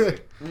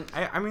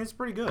 I mean it's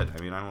pretty good.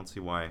 I mean I don't see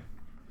why.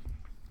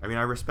 I mean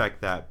I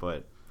respect that,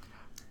 but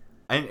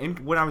and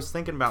when I was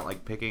thinking about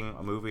like picking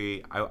a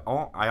movie, I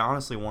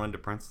honestly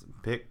wanted to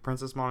pick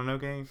Princess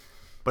Mononoke,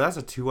 but that's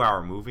a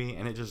 2-hour movie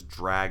and it just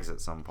drags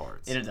at some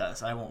parts. And it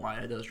does. I won't lie.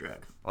 It does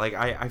drag. Like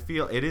I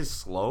feel it is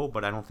slow,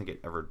 but I don't think it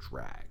ever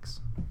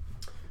drags.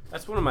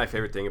 That's one of my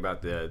favorite thing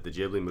about the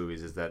Ghibli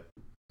movies is that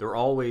they're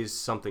always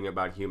something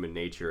about human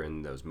nature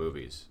in those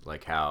movies.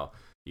 Like how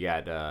you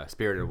had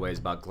Spirited Away is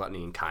about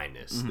gluttony and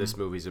kindness. This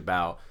movie's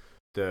about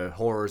the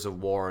horrors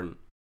of war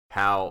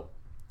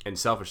and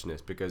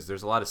selfishness, because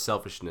there's a lot of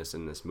selfishness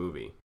in this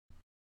movie.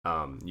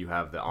 You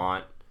have the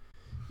aunt,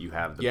 you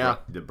have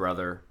the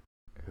brother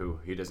who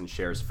he doesn't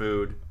share his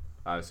food.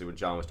 Obviously, what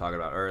John was talking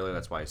about earlier,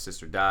 that's why his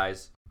sister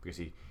dies, because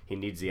he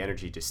needs the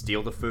energy to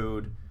steal the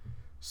food.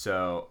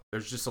 So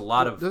there's just a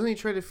lot of... Doesn't he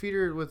try to feed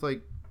her with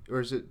like, or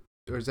is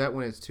that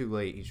when it's too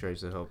late he tries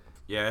to help?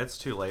 Yeah, it's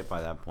too late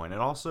by that point. It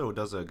also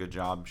does a good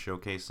job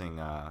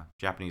showcasing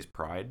Japanese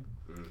pride,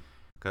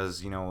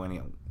 because you know when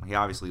he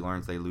obviously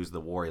learns they lose the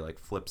war, he like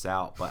flips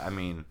out. But I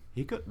mean,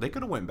 they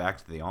could have went back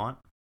to the aunt.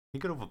 He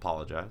could have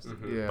apologized,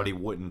 Yeah. but he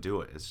wouldn't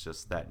do it. It's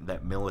just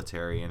that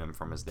military in him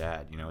from his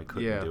dad. You know, he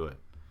couldn't do it.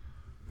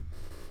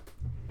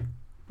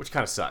 Which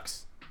kind of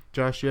sucks.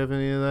 Josh, you have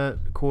any of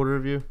that quarter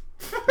of you?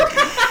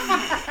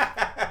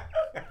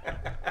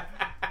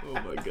 Oh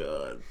my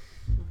god.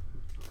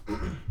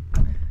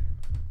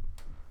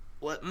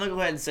 Well, I'm gonna go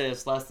ahead and say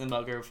this last thing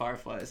about Gravity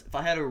Fireflies. If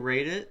I had to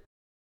rate it,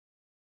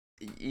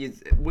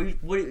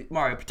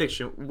 Mario,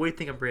 prediction. What do you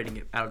think I'm rating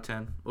it out of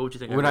 10? What would you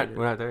think? We're I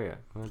not there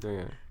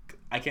yet.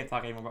 I can't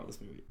talk anymore about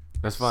this movie.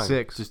 That's fine.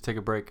 6. Just take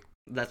a break.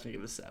 That's gonna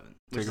give it a 7, which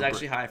Take is a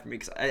actually high for me.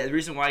 Because the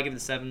reason why I give it a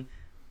 7,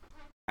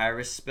 I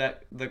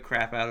respect the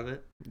crap out of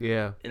it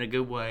Yeah. in a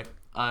good way.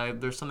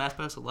 There's some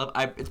aspects I love.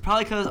 It's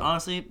probably because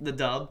honestly the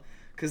dub,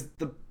 because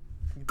the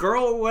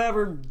girl or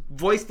whatever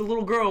voiced the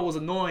little girl was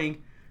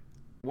annoying.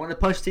 Wanted to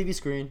punch the TV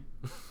screen,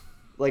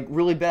 like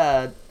really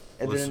bad,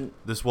 and then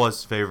This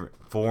was favorite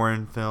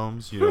foreign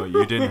films. You know,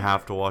 you didn't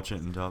have to watch it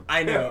in dub.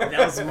 I know that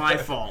was my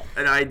fault,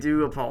 and I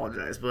do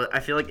apologize. But I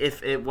feel like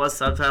if it was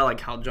subtitled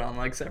like how John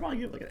likes it, I'd probably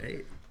give it like an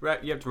 8.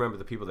 Right, you have to remember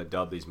the people that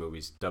dubbed these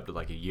movies dubbed it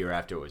like a year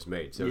after it was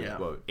made. So Yeah. it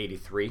was, what,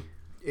 83?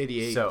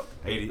 88. So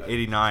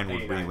 89 would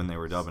be 89. when they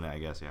were dubbing it, I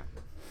guess. Yeah.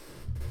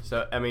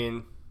 So I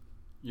mean,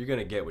 you're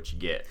gonna get what you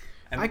get.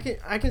 I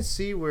can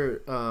see where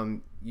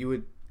you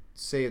would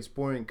say it's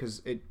boring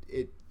because it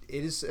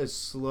is a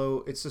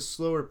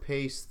slower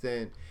pace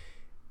than,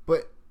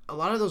 but a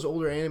lot of those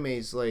older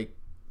animes like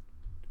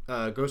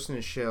Ghost in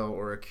the Shell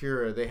or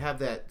Akira, they have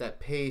that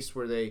pace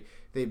where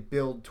they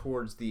build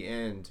towards the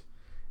end,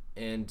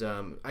 and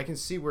I can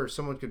see where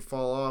someone could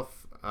fall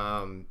off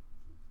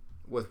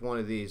with one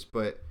of these,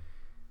 but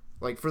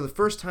like for the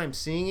first time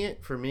seeing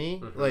it for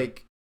me,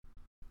 like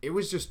it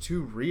was just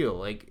too real.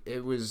 Like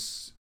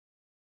it's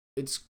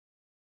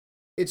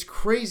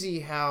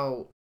crazy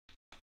how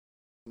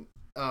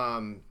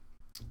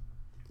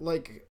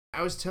like I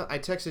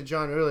texted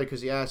John earlier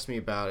because he asked me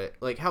about it,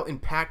 like how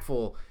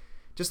impactful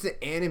just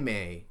the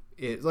anime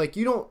is. Like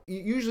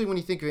usually when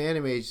you think of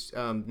animes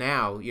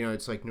now, you know,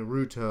 it's like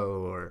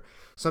Naruto or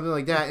something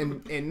like that,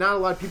 and not a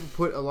lot of people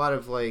put a lot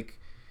of like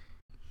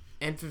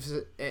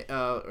emphasis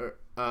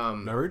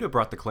Naruto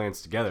brought the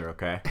clans together.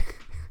 Okay.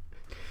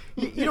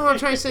 you know what I'm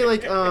trying to say,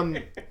 like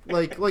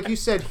you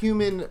said,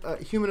 human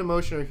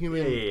emotion or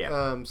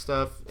human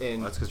stuff, and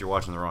Well, that's because you're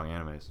watching the wrong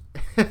animes.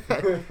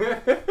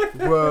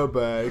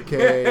 Robot,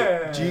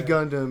 okay. G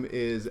Gundam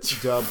is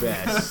the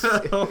best.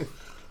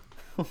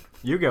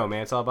 Yu-Gi-Oh,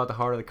 man, it's all about the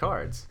heart of the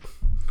cards.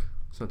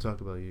 Let's not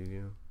talk about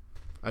Yu-Gi-Oh.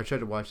 I tried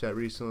to watch that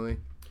recently.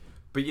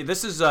 But yeah,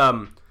 this is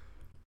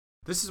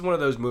one of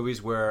those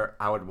movies where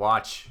I would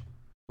watch.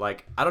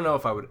 Like, I don't know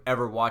if I would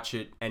ever watch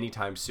it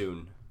anytime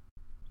soon.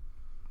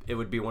 It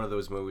would be one of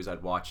those movies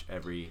I'd watch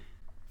every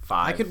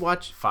 5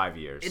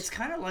 years. It's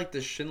kind of like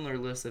the Schindler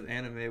List of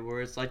anime,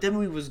 where it's like that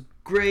movie was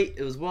great,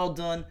 it was well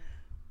done.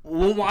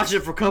 We'll watch it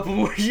for a couple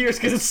more years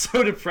because it's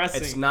so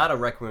depressing. It's not a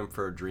Requiem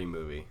for a Dream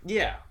movie.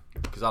 Yeah.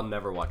 Because I'll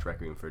never watch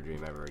Requiem for a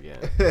Dream ever again.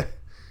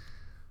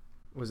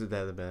 Was it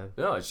that bad?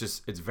 No, it's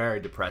very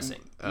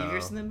depressing. You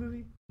ever seen that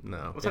movie?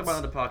 No. We'll talk about it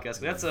on the podcast.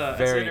 That's an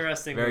Very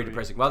interesting very movie.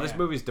 depressing. While this Yeah.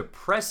 movie's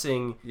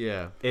depressing,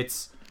 Yeah.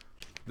 there's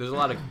a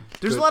lot of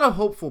There's good- a lot of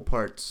hopeful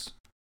parts.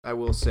 I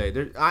will say.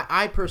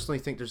 I personally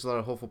think there's a lot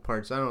of hopeful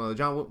parts. I don't know,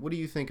 John. What do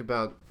you think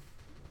about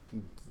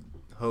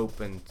hope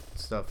and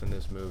stuff in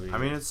this movie? I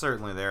mean, it's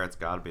certainly there. It's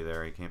got to be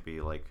there. It can't be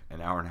like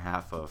an hour and a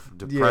half of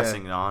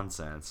depressing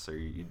nonsense, or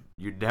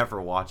you'd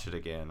never watch it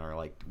again, or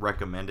like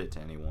recommend it to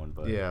anyone.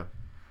 But yeah.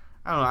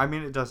 I don't know. I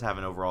mean, it does have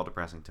an overall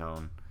depressing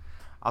tone.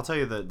 I'll tell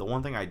you the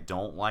one thing I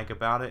don't like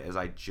about it is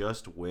I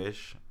just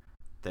wish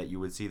that you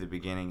would see the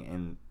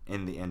beginning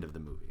in the end of the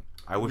movie.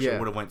 I wish it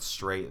would have went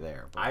straight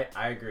there. But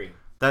I agree.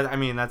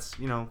 that's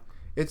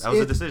It's that was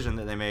a decision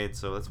that they made,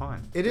 so that's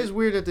fine. It is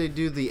weird that they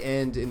do the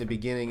end in the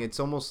beginning. It's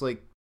almost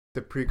like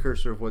the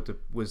precursor of what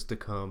was to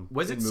come.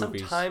 Was in it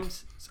movies.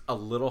 sometimes a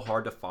little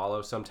hard to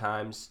follow?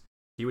 Sometimes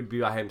he would be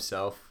by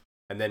himself,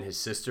 and then his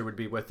sister would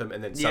be with him,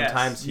 and then Yes.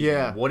 sometimes he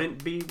Yeah.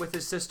 wouldn't be with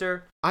his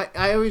sister.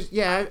 I always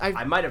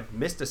I might have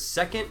missed a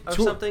second of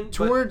something.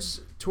 but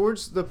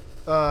towards the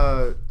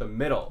the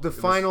middle, the it was-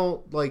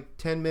 final like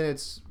 10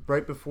 minutes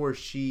right before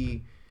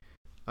she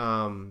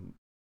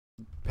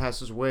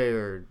passes away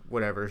or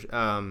whatever.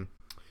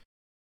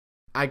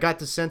 I got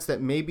the sense that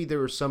maybe there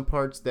were some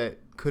parts that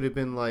could have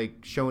been like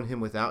showing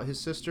him without his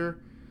sister,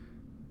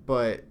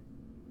 but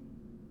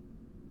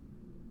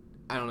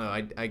I don't know.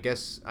 I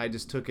guess I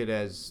just took it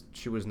as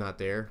she was not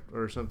there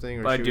or something,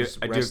 or But she was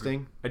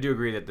resting. I do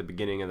agree that the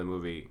beginning of the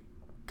movie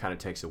kind of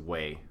takes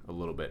away a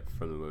little bit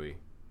from the movie.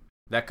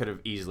 That could have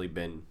easily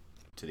been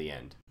to the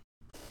end.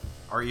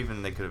 Or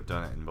even they could have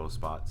done it in both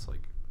spots.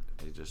 Like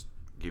they just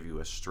give you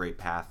a straight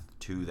path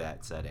to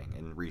that setting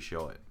and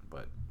re-show it.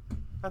 But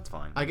that's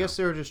fine. I guess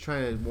they were just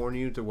trying to warn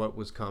you to what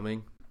was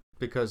coming,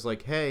 because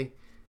like, hey,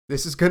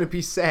 this is gonna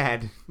be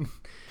sad.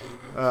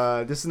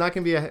 This is not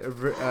gonna be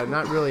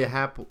not really a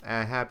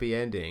happy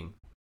ending.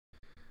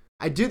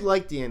 I did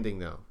like the ending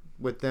though,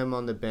 with them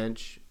on the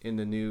bench in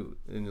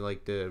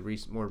like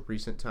the more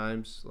recent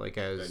times, like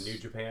as The New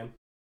Japan.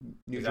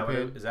 New Is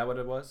Japan. that what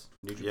it was?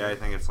 New Japan? Yeah, I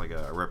think it's like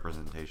a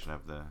representation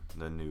of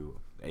the new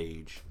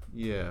age.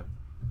 Yeah,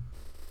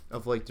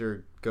 of like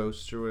their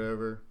ghosts or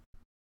whatever,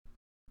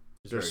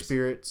 It's their very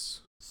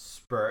spirits.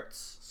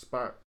 Spurts.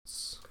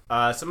 Sparks.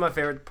 Some of my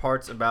favorite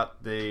parts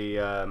about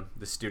the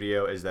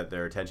studio is that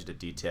their attention to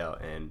detail,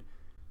 and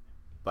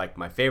like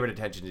my favorite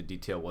attention to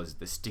detail was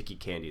the sticky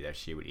candy that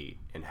she would eat,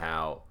 and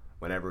how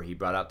whenever he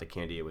brought out the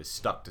candy, it was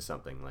stuck to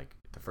something. Like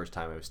the first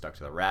time it was stuck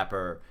to the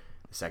wrapper,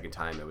 the second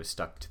time it was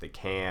stuck to the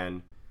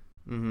can.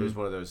 Mm-hmm. It was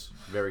one of those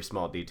very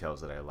small details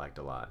that I liked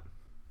a lot.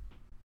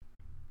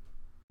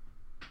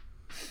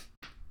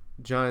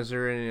 John, is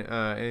there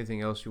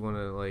anything else you want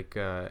to like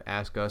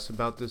ask us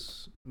about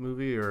this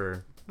movie,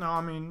 or? No,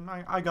 I mean,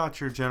 I got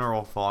your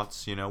general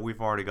thoughts. You know,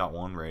 we've already got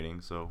one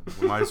rating, so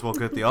we might as well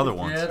get the other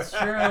ones. Yeah, that's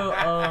true.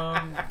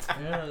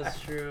 Yeah, that's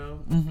true.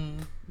 Mm-hmm.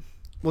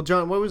 Well,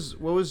 John, what was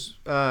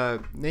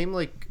name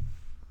like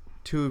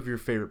two of your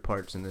favorite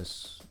parts in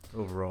this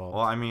overall?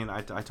 Well, I mean,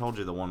 I told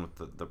you the one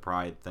with the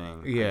pride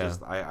thing. Yeah.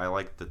 I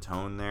like the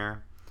tone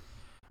there.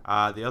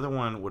 The other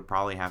one would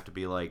probably have to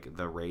be like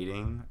the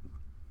rating,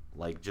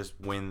 like just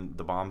when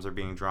the bombs are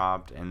being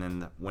dropped, and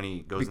then when he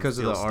goes Because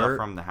of and steals the stuff art?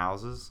 from the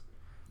houses,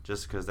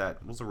 just because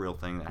that was a real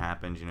thing that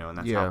happened, you know, and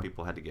that's Yeah. how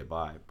people had to get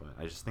by. But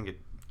I just think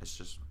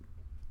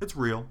it's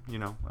real, you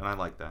know, and I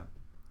like that.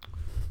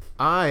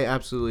 I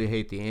absolutely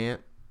hate the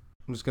ant.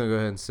 I'm just gonna go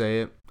ahead and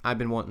say it. I've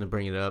been wanting to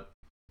bring it up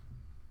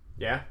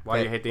Yeah? Why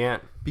do you hate the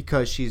ant?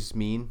 because she's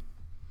mean.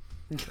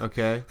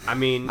 Okay, I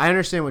mean, I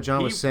understand what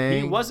John was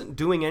saying. He wasn't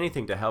doing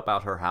anything to help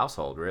out her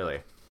household,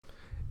 really.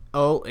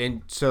 Oh,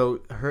 and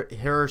so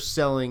her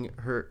selling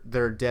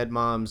their dead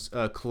mom's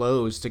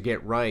clothes to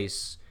get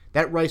rice.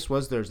 That rice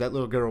was theirs. That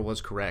little girl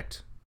was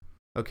correct.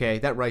 Okay,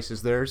 that rice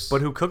is theirs.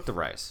 But who cooked the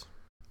rice?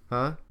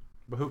 huh?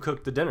 But who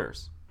cooked the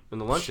dinners and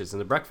the lunches and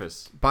the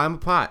breakfasts? Buy him a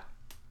pot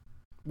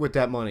with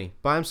that money.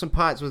 Buy him some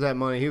pots with that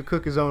money. He'll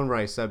cook his own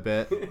rice, I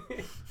bet.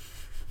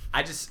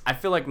 I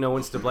feel like no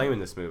one's to blame in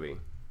this movie.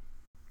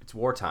 It's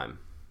wartime.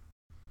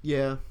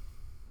 Yeah,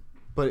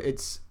 but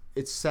it's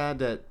sad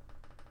that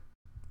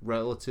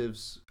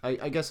relatives.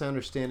 I guess I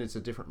understand it's a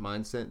different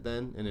mindset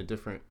then, in a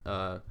different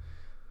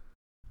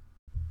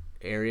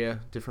area,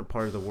 different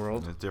part of the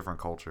world, It's a different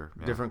culture.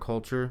 Yeah. different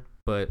culture.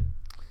 But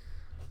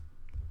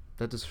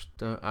that just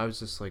I was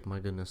just like, my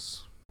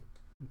goodness,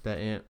 that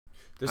ant.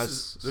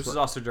 This is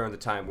also during the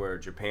time where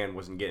Japan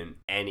wasn't getting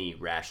any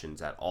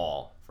rations at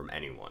all from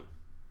anyone.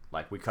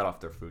 Like, we cut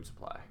off their food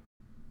supply.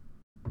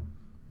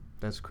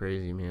 That's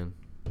crazy, man.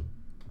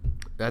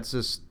 That's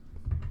just,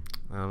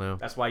 I don't know.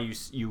 That's why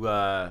you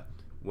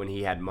when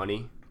he had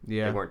money,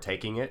 Yeah. they weren't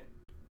taking it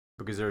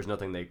because there was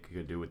nothing they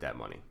could do with that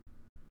money.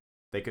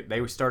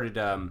 They started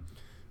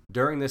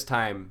during this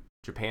time.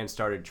 Japan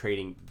started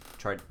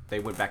they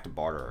went back to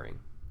bartering.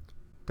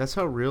 That's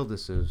how real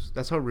this is.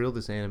 That's how real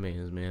this anime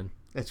is, man.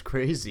 That's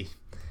crazy.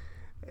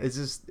 It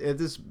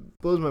just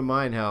blows my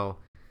mind how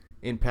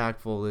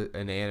impactful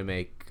an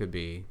anime could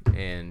be,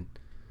 and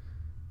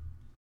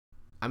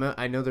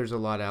I know there's a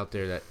lot out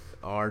there that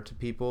are to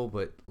people,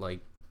 but like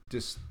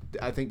just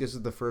I think this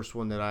is the first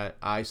one that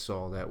I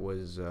saw that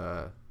was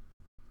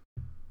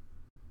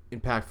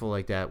impactful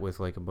like that with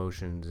like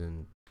emotions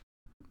and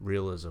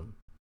realism,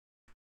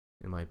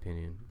 in my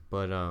opinion.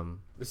 But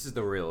This is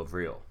the real of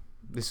real.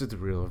 this is the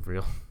real of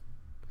real.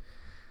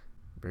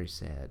 Very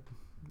sad.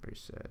 Very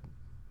sad.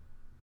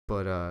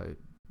 But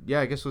yeah,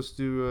 I guess let's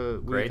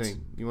do what Grades? do you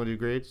think? You want to do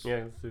grades?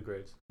 Yeah, let's do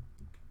grades.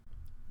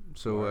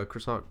 So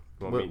Chris Hawk,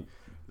 Well, what- I mean,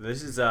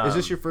 this is is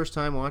this your first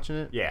time watching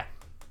it? Yeah.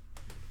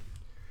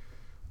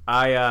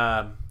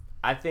 I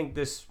think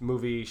this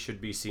movie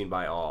should be seen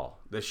by all.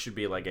 This should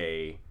be like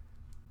an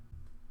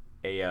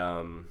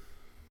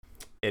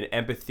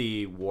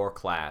empathy war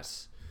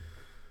class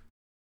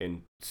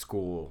in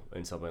school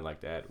and something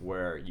like that,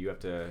 where you have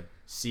to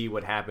see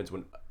what happens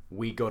when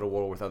we go to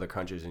war with other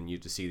countries and you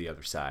have to see the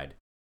other side.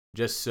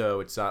 Just so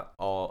it's not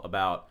all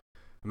about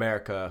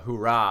America,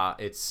 hoorah,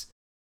 it's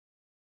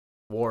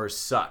war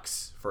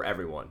sucks for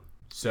everyone.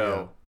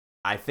 So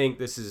I think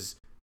this is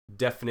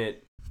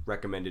definite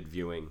recommended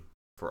viewing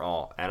for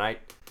all. And I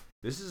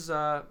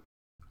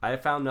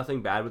found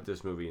nothing bad with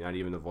this movie, not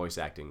even the voice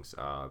acting's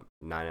 9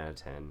 out of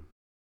 10.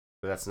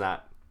 But that's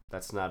not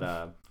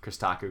a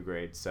Kristaku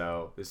grade,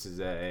 so this is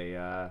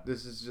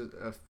This is just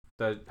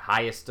the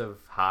highest of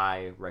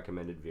high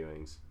recommended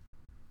viewings.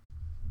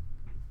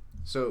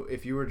 so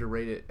if you were to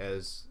rate it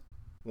as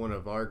one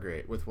of our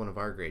grades,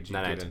 you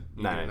 9 out give of it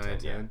 10. 9 out of 10,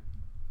 yeah.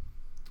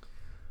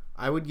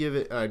 I would give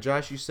it.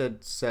 Josh, you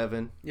said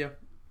 7. Yeah.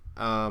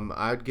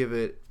 I'd give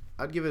it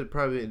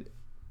probably.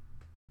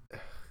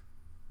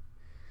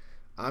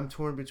 I'm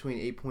torn between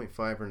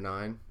 8.5 or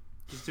 9.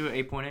 Just do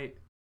it 8.8.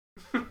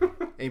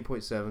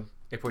 8.7.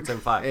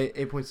 8.75.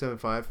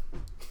 8.75.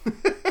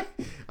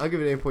 I'll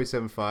give it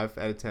 8.75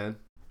 out of 10.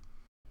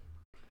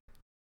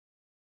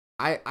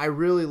 I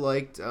really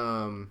liked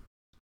the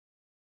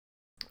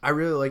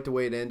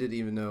way it ended,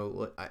 even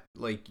though I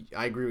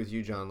agree with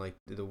you, John. Like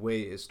the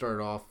way it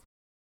started off,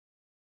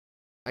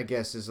 I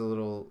guess is a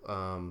little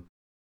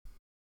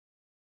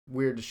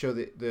weird to show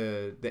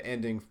the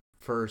ending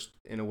first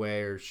in a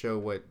way, or show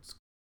what's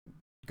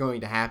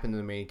going to happen to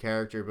the main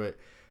character. But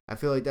I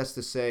feel like that's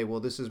to say, well,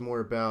 this is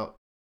more about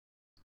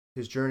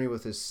his journey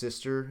with his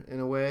sister in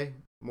a way,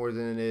 more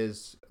than it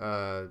is.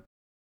 I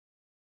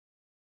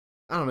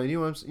don't know. You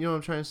know what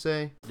I'm trying to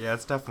say? Yeah,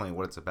 it's definitely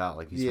what it's about.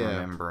 Like he's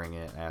remembering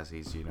it as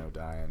he's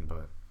dying.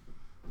 But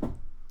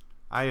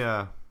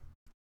I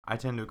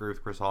tend to agree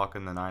with Chris Hawk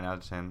in the 9 out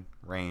of 10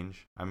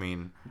 range. I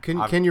mean,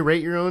 can you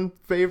rate your own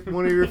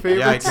one of your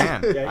favorites?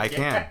 Yeah, I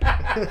can.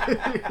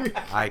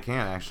 I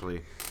can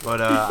actually.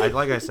 But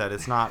like I said,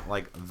 it's not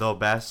like the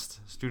best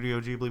Studio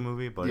Ghibli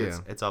movie, but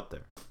it's up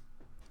there.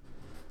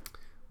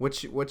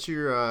 What's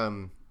your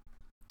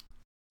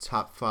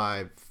top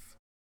 5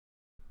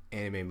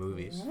 anime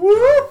movies?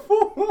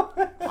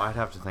 I'd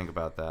have to think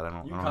about that. I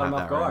don't You have caught him that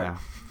off right guard. now.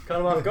 Caught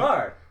him off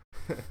guard.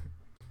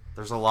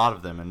 There's a lot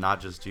of them, and not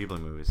just Ghibli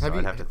movies. So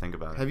I'd have to think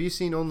about it. Have you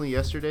seen Only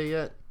Yesterday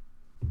yet?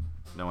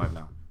 No, I've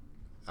not.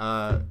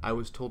 I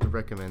was told to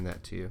recommend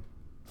that to you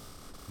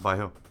By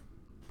who?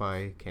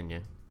 by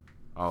Kenya.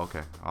 Oh,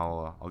 okay.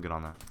 I'll get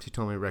on that. She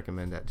told me to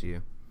recommend that to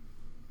you.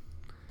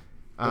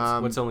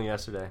 What's Only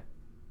Yesterday?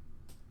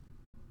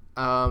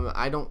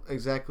 I don't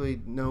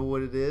exactly know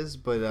what it is,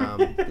 but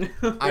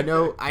I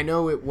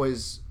know it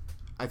was.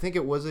 I think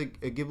it was a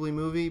Ghibli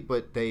movie,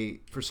 but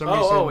they for some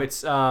reason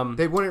it's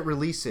they wouldn't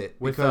release it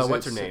with because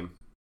what's her name?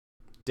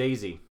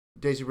 Daisy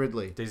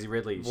Ridley. Daisy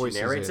Ridley. Voices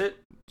She narrates it.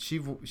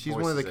 She's one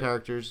of Voices the it.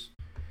 characters.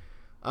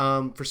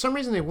 For some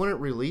reason they wouldn't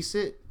release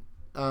it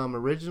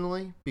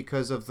originally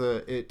because of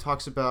it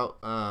talks about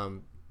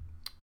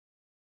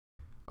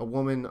a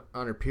woman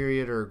on her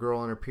period or a girl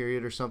on her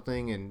period or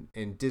something,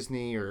 and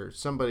Disney or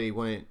somebody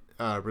wouldn't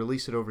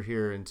release it over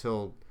here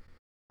until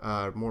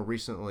more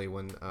recently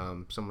when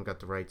someone got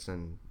the rights,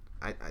 and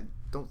I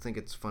don't think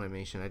it's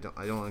Funimation.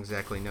 I don't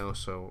exactly know,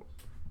 so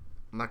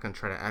I'm not gonna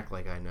try to act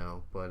like I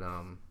know, but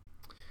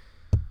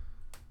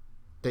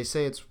they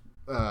say it's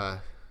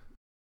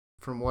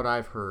from what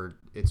I've heard,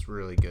 it's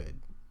really good,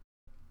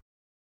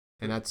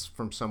 and that's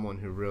from someone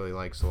who really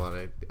likes a lot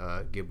of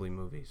Ghibli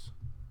movies.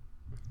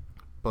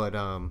 But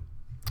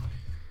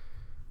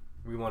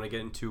We want to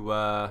get into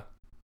I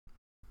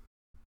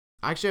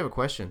actually have a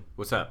question.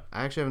 what's up?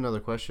 I actually have another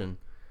question.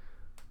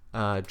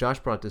 Josh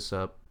brought this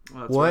up. Oh,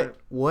 that's right.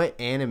 What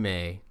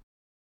anime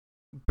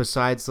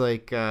besides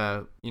like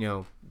Oh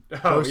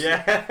Most-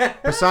 yeah.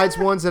 besides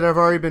ones that have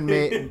already been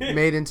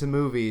made into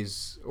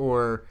movies,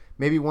 or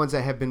maybe ones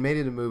that have been made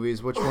into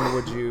movies, which one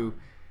would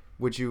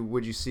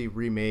you see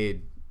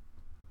remade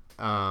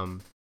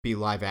be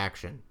live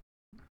action?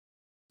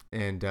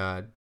 And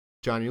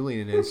John, you're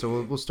leaning in,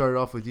 so we'll start it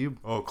off with you.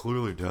 Oh,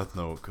 clearly Death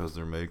Note because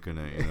they're making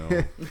it,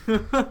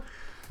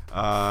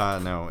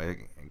 No,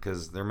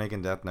 because they're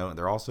making Death Note.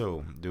 They're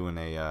also doing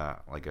a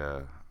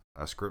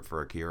script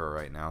for Akira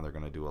right now. They're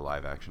gonna do a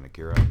live action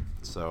Akira.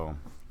 So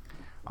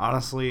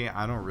honestly,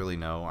 I don't really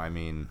know. I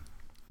mean,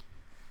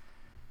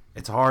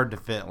 it's hard to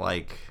fit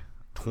like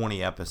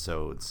 20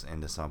 episodes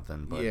into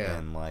something, but Yeah.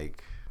 then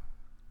like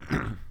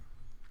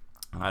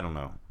I don't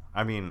know.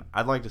 I mean,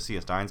 I'd like to see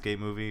a Steins Gate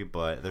movie,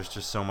 but there's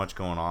just so much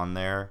going on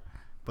there.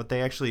 But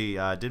they actually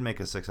did make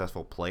a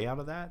successful play out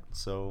of that,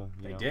 so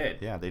They did?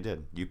 Yeah, they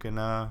did. You can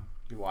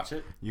You watch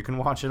it? you can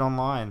watch it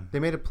online. They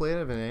made a play out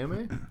of an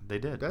anime? They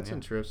did. That's yeah.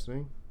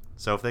 interesting.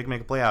 So if they can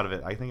make a play out of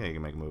it, I think they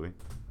can make a movie.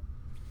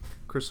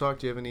 Chris Hawk,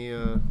 do you have any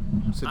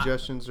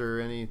suggestions or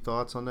any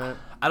thoughts on that?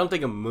 I don't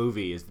think a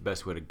movie is the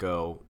best way to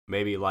go.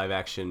 Maybe live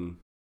action,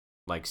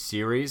 like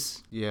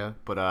series. Yeah.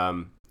 But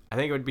I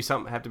think it would be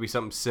have to be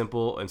something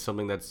simple and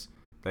something that's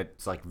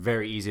like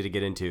very easy to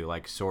get into,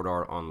 like Sword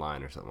Art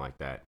Online or something like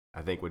that.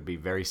 I think would be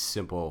very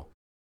simple,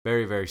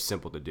 very, very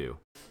simple to do.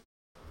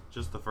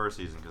 Just the first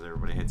season, because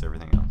everybody hates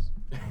everything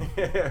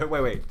else.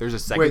 wait. There's a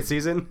second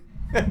season?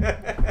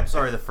 I'm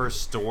sorry, the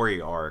first story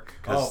arc.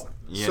 Oh,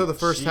 So the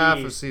first half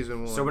of jeez.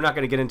 season 1. So we're not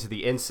going to get into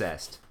the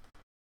incest.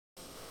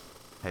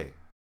 Hey,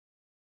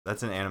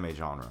 that's an anime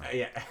genre.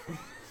 Yeah.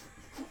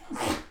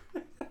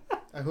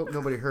 I hope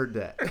nobody heard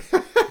that.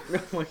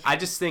 I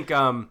just think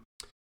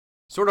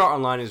Sword Art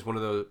Online is one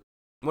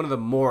of the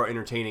more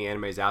entertaining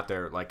animes out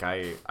there. Like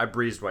I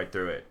breezed right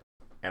through it,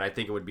 and I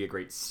think it would be a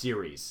great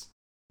series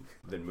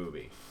than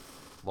movie.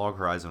 Log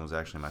Horizon was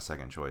actually my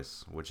second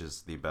choice, which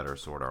is the better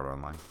Sword Art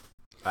Online.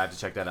 I have to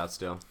check that out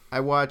still. I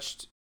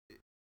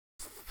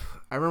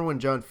remember when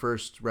John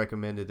first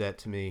recommended that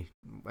to me.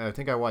 I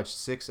think I watched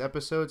 6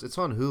 episodes. It's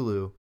on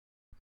Hulu.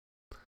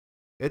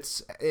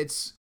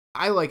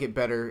 I like it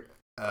better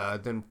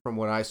than from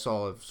what I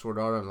saw of Sword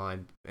Art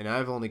Online, and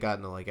I've only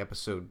gotten to like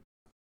episode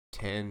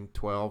 10,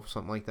 12,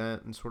 something like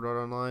that in Sword Art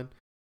Online.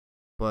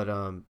 But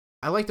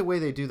I like the way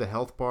they do the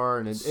health bar,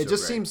 and it So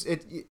just great. seems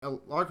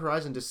Log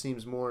Horizon just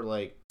seems more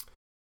like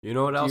You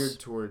know what else? geared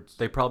towards.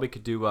 They probably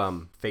could do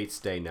Fate's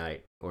Day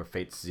Night or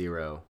Fate's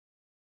Zero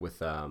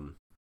with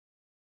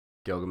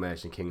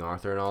Gilgamesh and King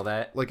Arthur and all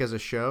that. Like as a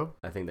show.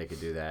 I think they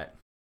could do that.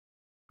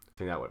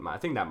 I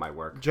think that might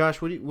work. Josh,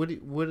 do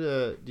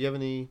you have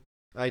any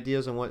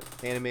ideas on what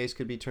animes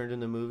could be turned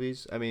into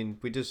movies? I mean,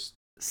 we just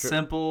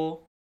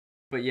Simple,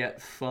 but yet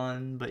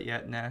fun, but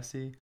yet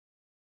nasty.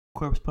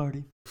 Corpse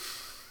Party.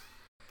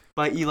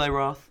 By Eli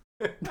Roth.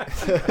 he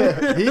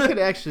could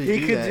actually He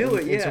do could that do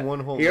it, into yeah.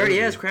 one whole He already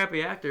movie. has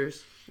crappy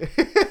actors.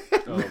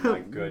 Oh my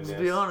goodness. To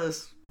be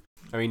honest.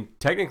 I mean,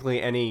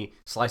 technically, any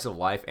slice of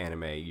life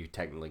anime you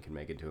technically can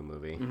make into a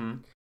movie. Mm-hmm.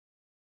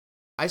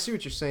 I see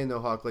what you're saying though,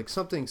 Hawk. Like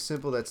something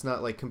simple that's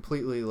not like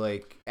completely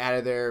like out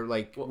of there,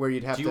 like where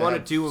you'd have Do to you want to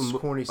have do a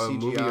corny CGI.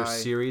 movie or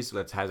series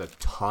that has a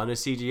ton of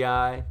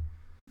CGI?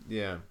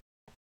 Yeah.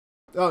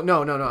 Oh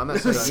no! I'm not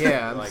saying.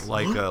 Yeah, I'm Like-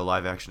 Like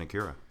live action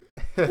Akira.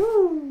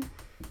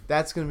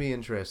 that's gonna be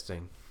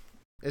interesting.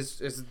 Do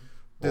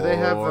they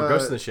have Or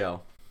Ghost in the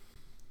Shell?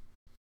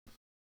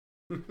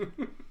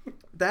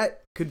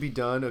 that could be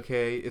done?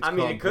 Okay, it's I mean,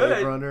 called it could,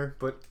 Blade Runner,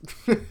 But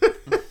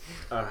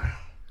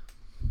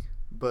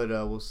but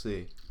we'll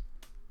see.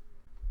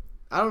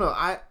 I don't know.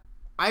 I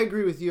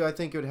agree with you. I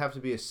think it would have to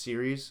be a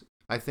series.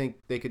 I think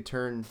they could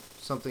turn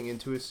something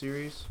into a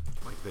series.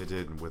 Like they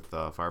did with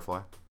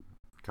Firefly.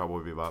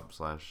 Cowboy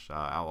Bebop /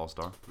 Outlaw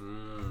Star.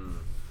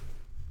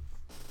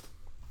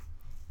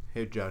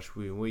 Hey Josh,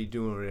 what are you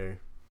doing over there?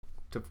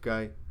 Tough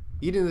guy.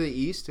 Eden of the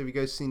East. Have you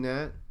guys seen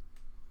that?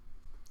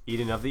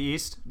 Eden of the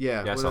East?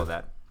 Yeah. Yeah, I saw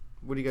that.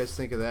 What do you guys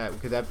think of that?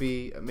 Could that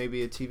be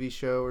maybe a TV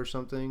show or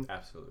something?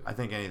 Absolutely. I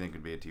think anything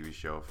could be a TV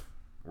show if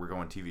we're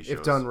going TV shows.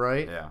 If done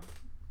right, Yeah.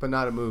 but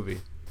not a movie.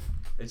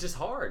 It's just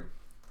hard.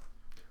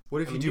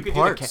 What if I mean, you do could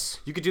parts?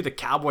 you could do the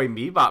Cowboy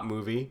Bebop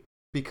movie.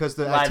 Because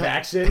the Live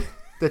action.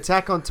 the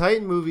Attack on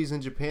Titan movies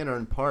in Japan are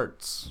in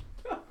parts.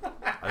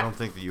 I don't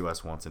think the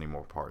U.S. wants any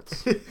more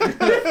parts.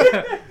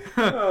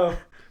 Oh.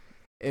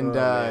 And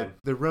man.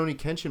 the Roni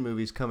Kenshin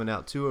movie's coming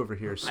out too over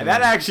here soon.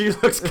 That actually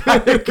looks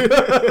kind of good.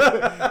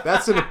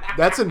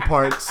 that's in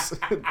parts.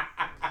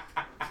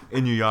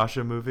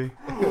 Inuyasha movie.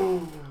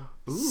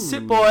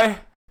 Sit boy.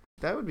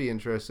 That would be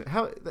interesting.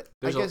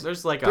 There's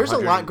there's like a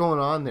 100 lot going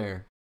on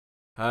there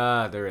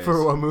there is.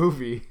 for a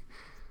movie.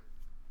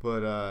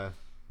 But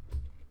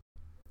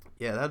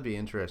yeah, that'd be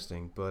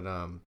interesting. But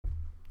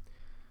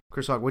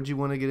Chris Hawk, what'd you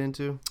want to get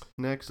into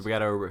next? So we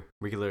got our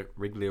regular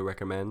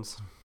recommends.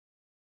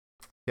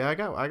 Yeah, I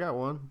got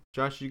one.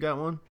 Josh, you got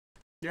one?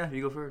 Yeah,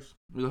 you go first.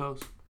 You're the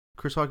host.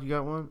 Chris Hawk, you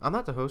got one? I'm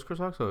not the host. Chris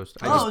Hawk's host.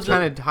 I Oh, just is it?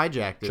 kind of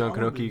hijacked it. John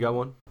Kanoki, you got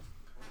one?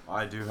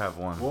 I do have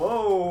one,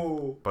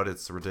 Whoa. but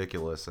it's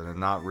ridiculous and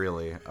not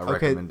really a Okay.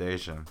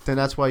 recommendation. Then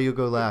that's why you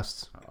go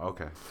last.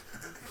 Okay.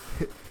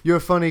 You're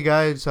a funny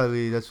guy,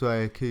 Sally. That's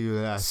why I kill you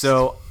last.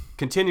 So,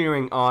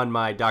 continuing on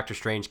my Doctor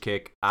Strange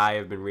kick, I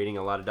have been reading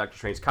a lot of Doctor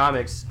Strange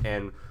comics,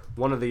 and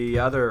one of the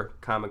other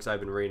comics I've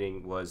been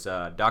reading was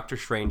Doctor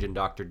Strange and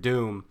Doctor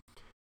Doom,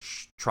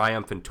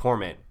 Triumph and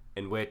Torment,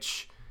 in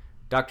which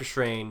Doctor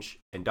Strange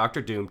and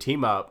Doctor Doom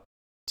team up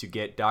to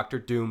get Doctor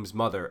Doom's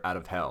mother out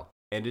of hell.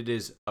 And it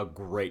is a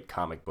great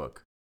comic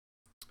book.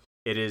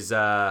 It is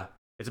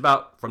it's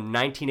about from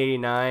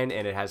 1989,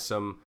 and it has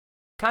some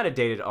kind of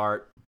dated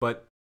art,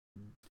 but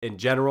in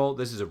general,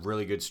 this is a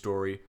really good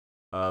story.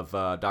 of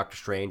Doctor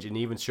Strange, and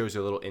even shows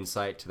you a little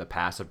insight to the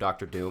past of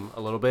Doctor Doom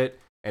a little bit,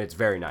 and it's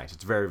very nice.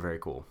 It's very, very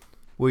cool.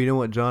 Well, you know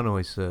what John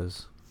always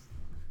says.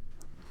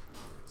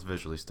 It's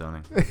visually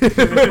stunning.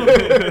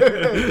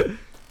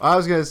 I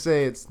was gonna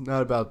say it's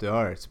not about the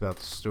art; it's about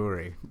the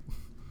story.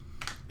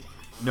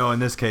 No, in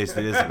this case,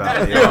 it is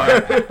about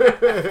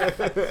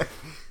the art.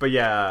 But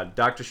yeah,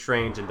 Doctor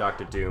Strange and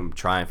Doctor Doom,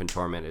 Triumph and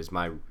Torment is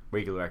my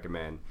weekly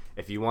recommend.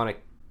 If you want to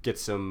get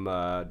some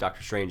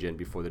Doctor Strange in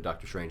before the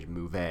Doctor Strange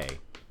movie.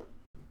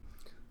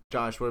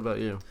 Josh, what about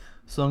you?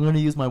 So I'm gonna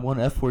use my one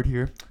F word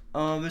here.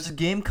 There's a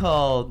game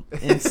called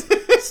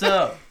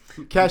so.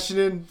 Cashing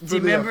in. Do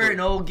you remember an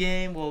old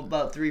game? Well,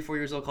 about 3-4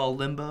 years old, called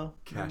Limbo.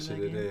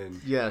 Cashing it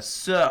in. Yes.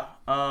 So,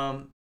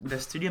 the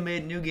studio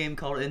made a new game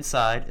called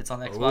Inside. It's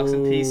on Xbox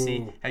and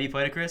PC. Have you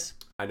played it, Chris?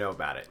 I know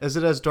about it. Is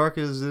it as dark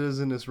as it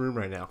is in this room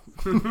right now?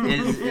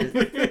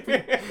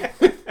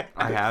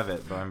 I have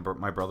it, but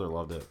my brother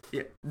loved it.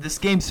 Yeah, this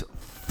game's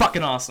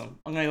fucking awesome.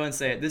 I'm gonna go ahead and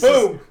say it. This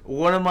is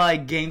one of my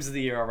games of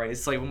the year already.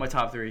 It's like one of my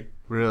top 3.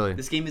 Really?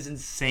 This game is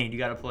insane. You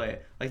gotta play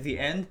it. Like the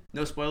end,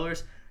 no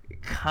spoilers.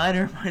 It kind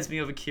of reminds me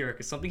of Akira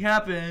because something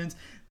happens,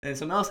 and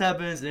something else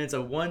happens, and it's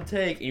a one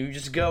take, and you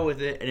just go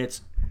with it, and it's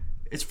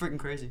freaking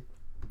crazy.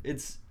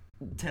 It's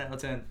 10 out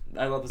of 10.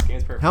 I love this game.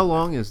 It's perfect. How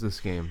long is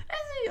this game?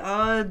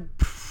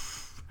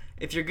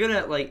 If you're good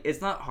at, like, it's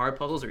not hard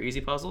puzzles or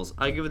easy puzzles,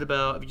 I give it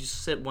about, if you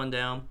just sit one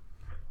down,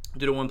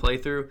 do the one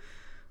playthrough,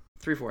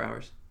 3-4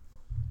 hours.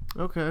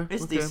 Okay.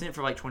 It's okay. decent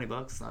for like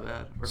 $20. It's not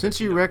bad. Or Since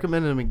you $15.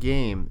 recommended him a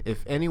game,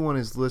 if anyone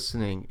is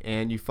listening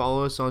and you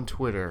follow us on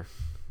Twitter,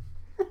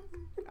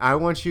 I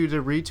want you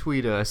to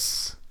retweet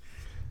us.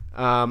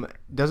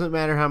 Doesn't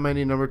matter how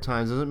many number of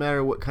times, doesn't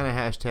matter what kind of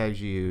hashtags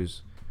you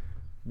use.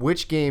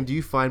 Which game do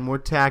you find more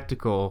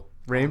tactical,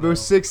 Rainbow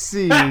Six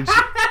Siege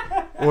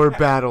or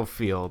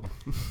Battlefield?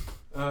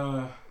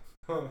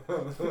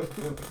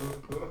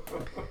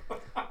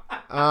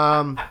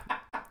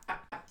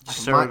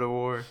 Started a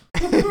war.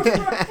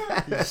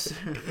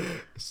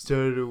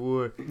 Started a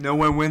war. No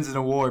one wins in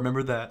a war.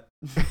 Remember that.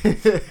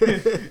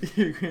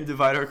 You're gonna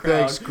divide our crowd.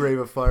 Thanks, Grave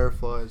of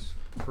Fireflies,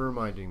 for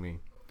reminding me.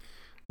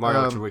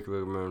 Mario, what's your weekly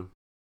recommend?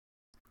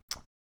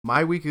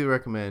 My weekly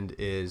recommend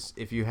is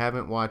if you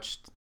haven't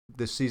watched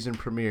the season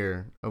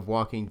premiere of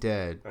Walking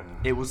Dead,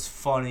 It was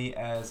funny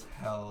as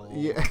hell.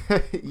 yeah,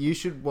 you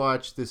should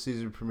watch the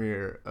season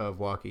premiere of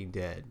Walking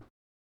Dead.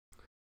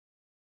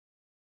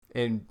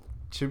 And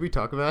should we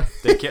talk about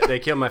it? They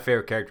killed my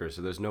favorite character,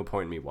 so there's no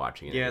point in me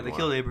watching it. Yeah, anymore. they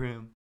killed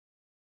Abraham.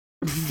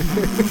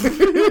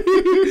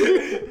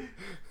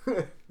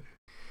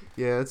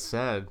 Yeah, it's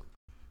sad.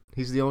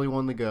 He's the only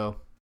one to go.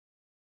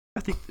 I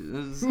think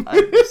this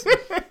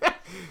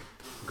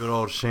Good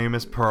old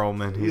Seamus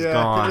Pearlman. He's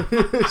gone.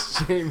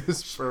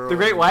 Seamus Pearl. The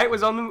Great White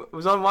was on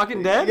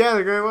Walking Dead. Yeah,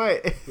 the Great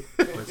White.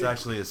 It's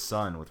actually his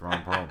son with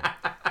Ron Perlman.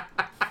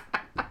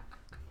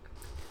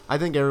 I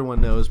think everyone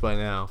knows by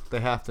now.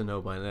 They have to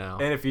know by now.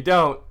 And if you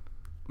don't,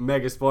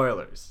 mega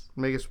spoilers.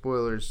 Mega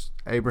spoilers.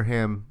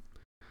 Abraham.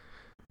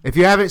 If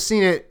you haven't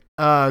seen it,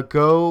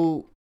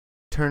 go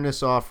turn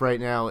this off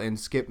right now and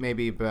skip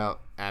maybe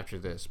about after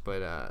this.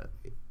 But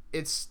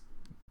it's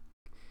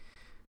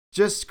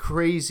just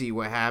crazy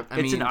what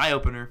happened. it's an eye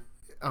opener.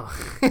 Oh.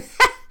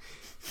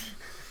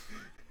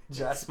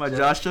 That's my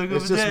Josh joke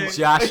It's of the just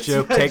day. Josh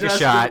joke, take a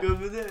shot. Joke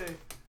of the day.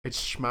 It's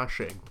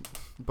smashing.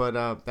 But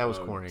that was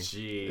corny.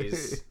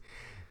 Jeez.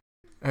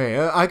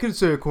 Hey, I can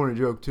say a corny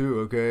joke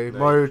too, okay? No,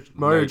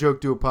 Mario no, joke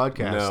do a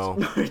podcast. No.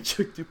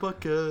 Joke to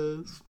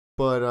podcast.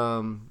 But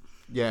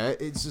yeah,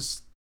 it's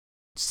just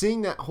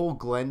seeing that whole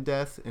Glenn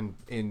death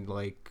in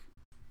like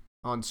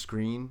on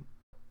screen,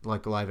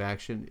 like live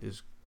action,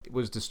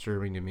 was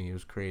disturbing to me. It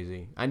was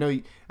crazy. I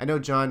know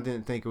John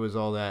didn't think it was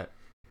all that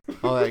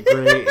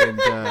great, and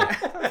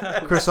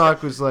Chris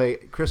Hawk was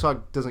like, Chris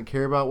Hawk doesn't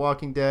care about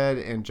Walking Dead,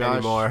 and Josh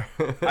Anymore.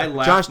 I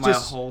laughed Josh my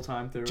just- whole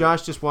time through.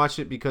 Josh just watched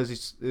it because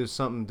it was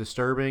something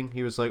disturbing.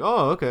 He was like,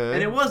 "Oh, okay."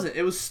 And it wasn't.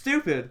 It was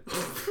stupid.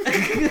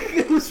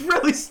 It was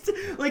really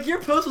like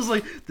your post was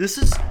like, "This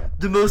is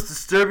the most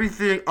disturbing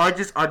thing.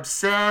 I'm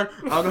sad.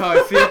 I don't know how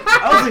I feel."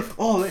 I was like,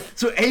 "Oh,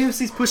 so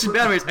AMC's pushing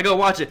boundaries. I gotta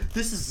watch it.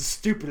 This is the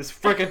stupidest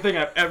freaking thing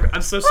I've ever."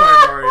 I'm so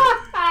sorry, Mario.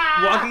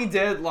 Walking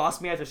Dead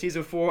lost me after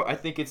season 4. I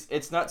think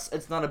it's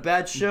not a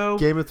bad show.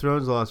 Game of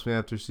Thrones lost me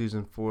after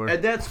season 4.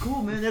 And that's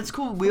cool, man. That's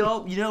cool. We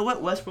all, you know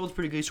what? Westworld's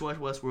pretty good. You should watch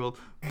Westworld.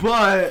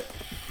 But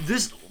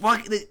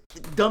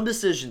dumb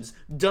decisions,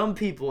 dumb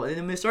people, and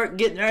then they start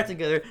getting their act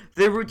together.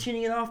 They're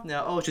routining it off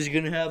now. Oh, she's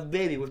gonna have a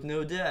baby with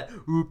no dad.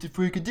 Whoop de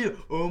freaking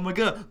do. Oh my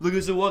god, look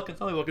at her walking.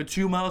 Tell me walking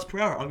 2 miles per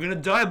hour. I'm gonna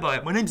die by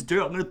it. My name's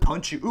Daryl. I'm gonna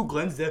punch you. Ooh,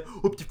 Glenn's dead.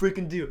 Whoop de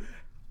freaking do.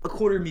 A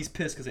quarter of me's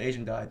pissed because the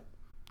Asian died.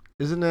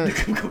 Isn't that?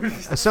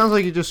 It sounds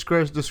like you just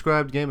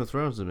described Game of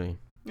Thrones to me.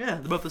 Yeah,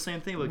 they're both the same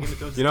thing. But Game of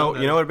Thrones. You know what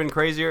would have been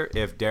crazier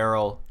if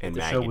Daryl and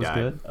Maggie died.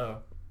 Good. Oh.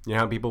 You know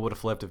how people would have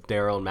flipped if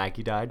Daryl and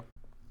Maggie died?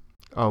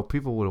 Oh,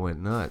 people would have went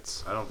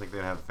nuts. I don't think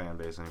they'd have a fan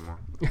base anymore.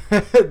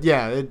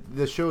 Yeah,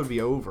 the show would be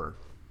over.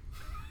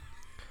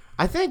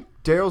 I think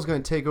Daryl's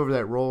going to take over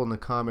that role in the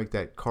comic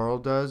that Carl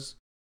does,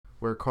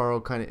 where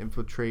Carl kind of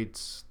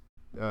infiltrates,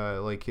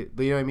 like you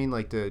know what I mean,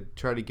 like to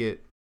try to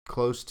get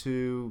close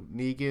to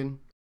Negan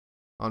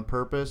on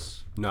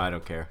purpose. No, I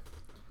don't care.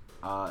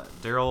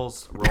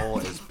 Daryl's role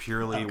is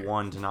purely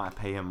one to not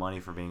pay him money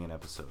for being in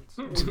episodes,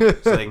 so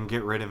they can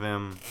get rid of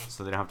him,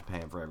 so they don't have to pay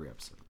him for every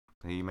episode.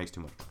 He makes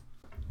too much.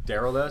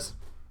 Daryl does.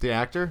 The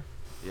actor.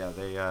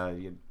 Yeah,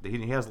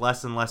 he has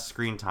less and less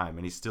screen time,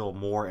 and he's still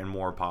more and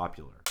more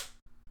popular.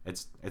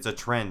 It's a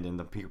trend in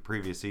the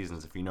previous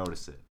seasons, if you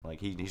notice it.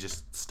 Like he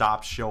just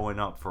stopped showing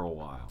up for a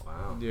while.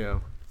 Wow. Yeah.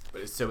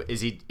 But so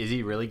is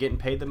he really getting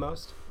paid the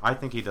most? I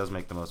think he does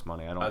make the most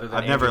money. Other than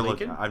I've never Andrew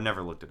looked. Lincoln? I've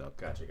never looked it up.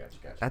 Gotcha.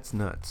 That's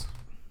nuts.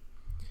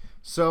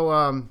 So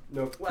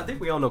No, well, I think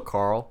we all know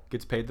Carl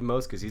gets paid the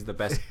most because he's the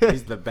best.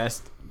 He's the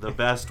best. The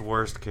best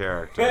worst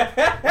character.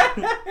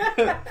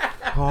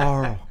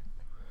 Carl.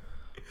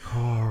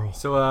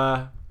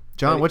 So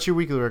John, what's your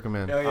weekly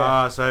recommend? oh,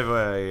 yeah. So I have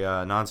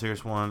a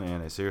non-serious one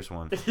and a serious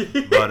one.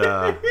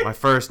 But my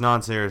first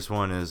non-serious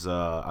one is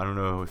I don't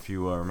know if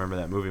you remember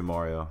that movie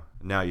Mario.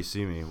 Now You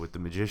See Me with the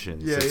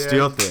magicians that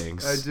steal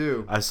things. I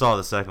do. I saw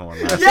the second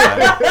one last night.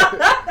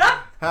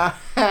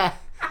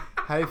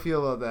 How do you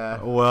feel about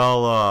that?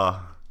 Well,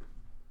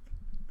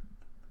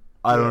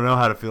 I don't know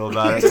how to feel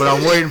about it, but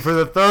I'm waiting for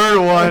the third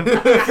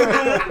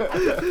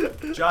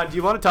one. John, do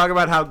you want to talk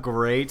about how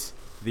great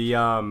the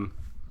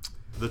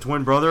The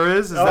twin brother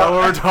is? Is that what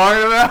we're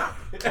talking about?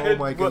 Oh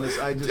my goodness!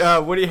 I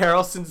just Woody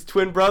Harrelson's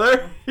twin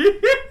brother?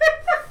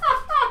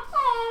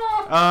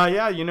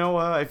 Yeah, you know,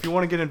 if you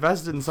want to get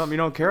invested in something you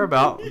don't care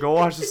about, go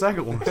watch the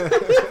second one.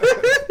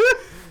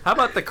 How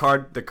about the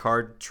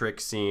card trick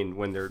scene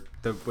when they're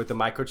with the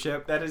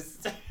microchip? That is.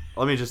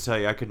 Let me just tell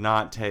you, I could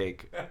not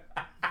take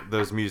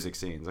those music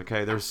scenes,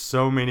 okay? There's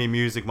so many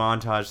music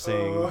montage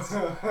scenes.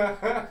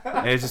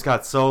 And it just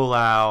got so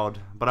loud.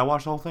 But I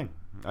watched the whole thing.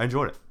 I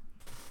enjoyed it.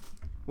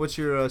 What's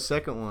your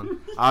second one?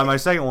 My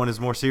second one is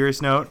more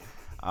serious note.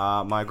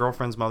 My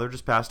girlfriend's mother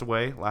just passed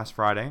away last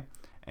Friday.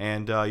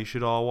 And you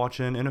should all watch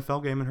an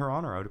NFL game in her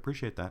honor. I would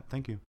appreciate that.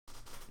 Thank you.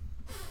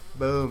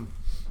 Boom.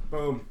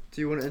 Boom.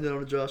 Do you want to end it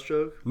on a Josh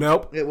joke?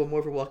 Nope. Yeah, one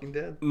more for Walking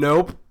Dead.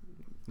 Nope.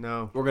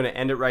 No. We're gonna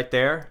end it right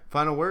there.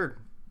 Final word.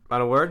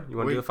 Final word. You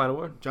want to Wait. do the final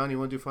word? John, you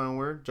want to do final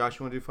word? Josh,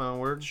 you want to do final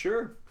word?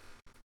 Sure.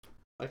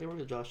 I can work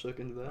a Josh joke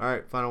into that. All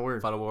right, final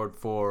word. Final word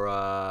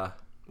for.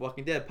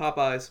 Walking Dead,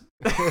 Popeyes.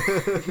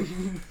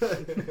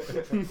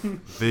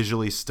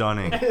 Visually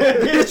stunning.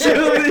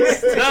 Visually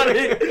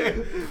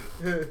stunning.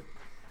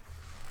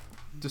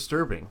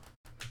 Disturbing.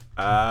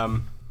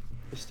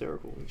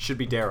 Hysterical. Should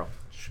be Daryl.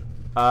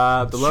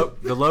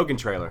 The Logan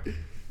trailer.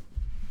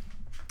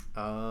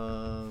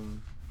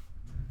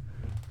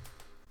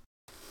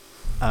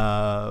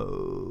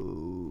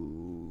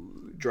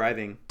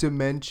 Driving.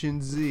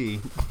 Dimension Z.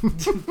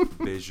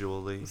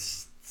 Visually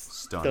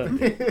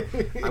stunning.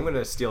 I'm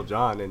gonna steal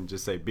John and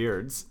just say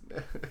beards.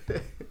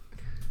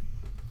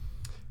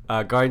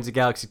 Guardians of the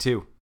Galaxy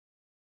 2.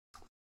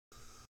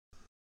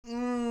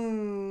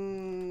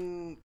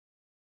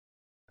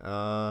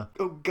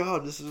 Oh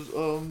God, this is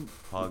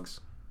Hugs.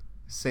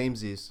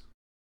 Samesies.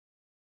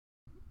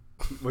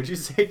 What'd you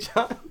say,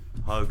 John?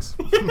 Hugs.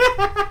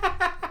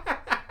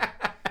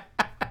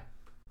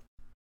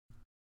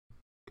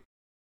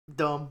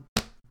 dumb.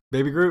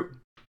 Baby Groot.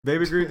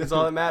 Baby Groot. That's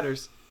all that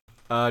matters.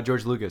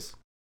 George Lucas.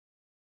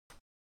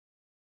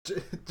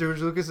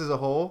 George Lucas as a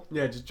whole?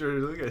 Yeah, just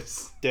George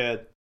Lucas.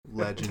 Dead.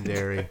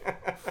 Legendary.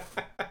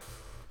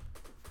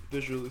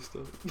 Visually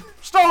stunning.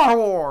 Star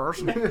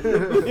Wars.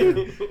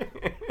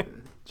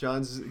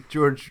 John's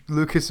George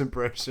Lucas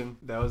impression.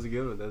 That was a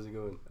good one.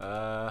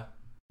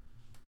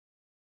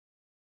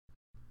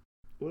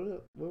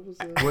 What was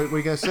that? What were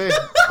you gonna say?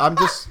 I'm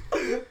just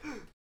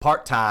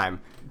Part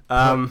time.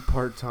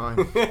 part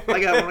time. I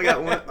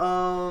got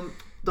one.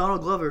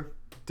 Donald Glover.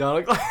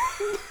 Donald.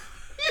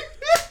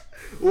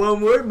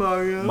 One word,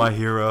 Mario. My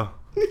hero.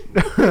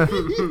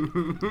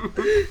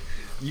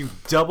 You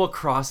double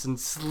crossing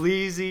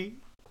sleazy.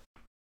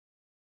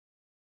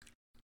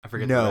 I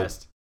forget No. the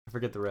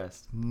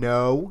rest.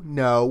 No.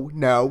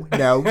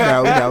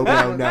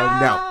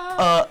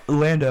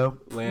 Lando.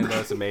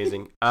 Lando's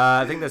amazing.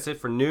 I think that's it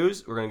for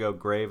news. We're gonna go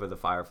Grave of the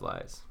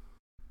Fireflies.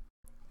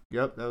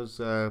 Yep, that was.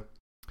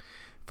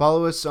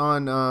 Follow us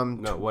on.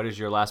 No, what is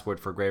your last word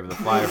for Grave of the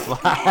Fireflies?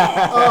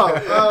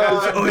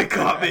 Oh, he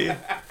caught me.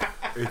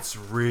 It's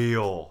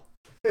real.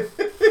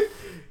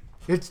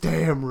 It's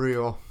damn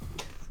real.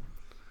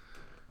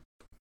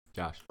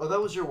 Josh. Oh,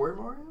 that was your word,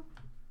 Mario?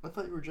 I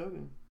thought you were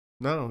joking.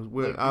 No,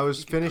 Like, I was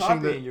you keep finishing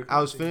copying, you're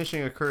I was copying.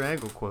 finishing a Kurt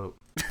Angle quote.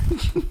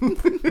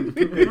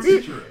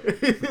 It's true.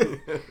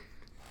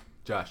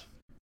 Josh.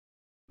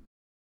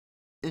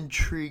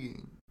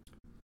 Intriguing.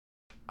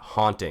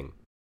 Haunting.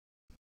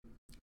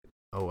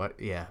 Oh,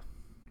 yeah,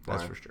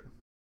 that's Why? for sure.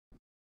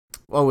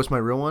 Oh, what's my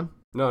real one?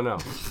 No.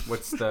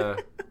 What's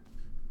the?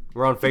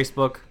 We're on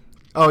Facebook.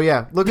 Oh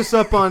yeah, look us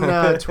up on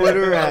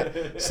Twitter at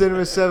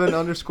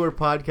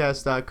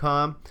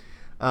cinema7_podcast.com.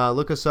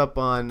 Look us up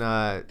on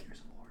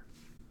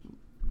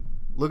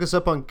Look us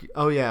up on.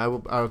 Oh yeah,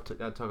 I'll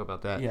talk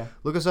about that. Yeah.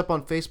 Look us up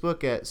on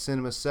Facebook at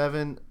Cinema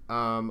 7.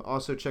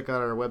 Also check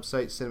out our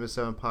website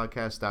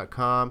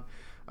cinema7podcast.com.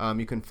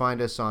 You can find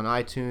us on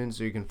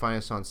iTunes or you can find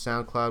us on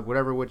SoundCloud,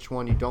 which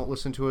one you don't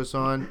listen to us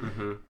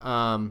on.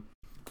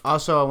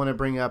 Also, I want to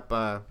bring up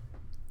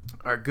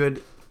our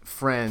good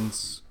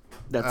friends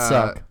That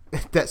suck.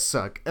 that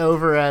suck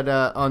over at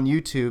on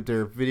YouTube.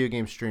 They're video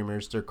game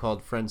streamers. They're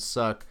called Friends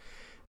Suck.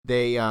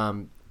 They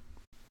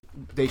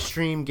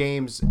stream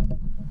games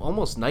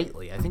almost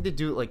nightly. I think they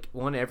do like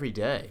one every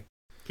day.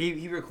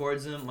 He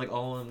records them like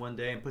all in one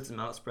day and puts them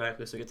out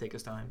sporadically so it could take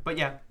his time. But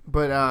yeah,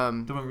 But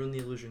don't want to ruin the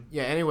illusion.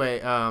 yeah. Anyway,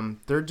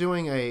 they're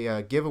doing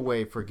a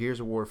giveaway for Gears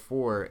of War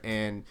 4,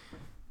 and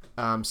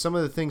some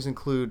of the things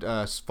include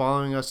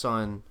following us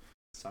on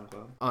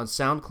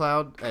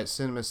SoundCloud at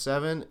Cinema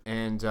 7,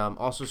 and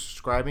also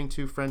subscribing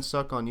to Friends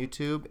Suck on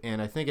YouTube.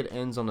 And I think it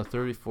ends on the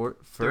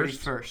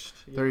 31st.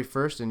 Yeah.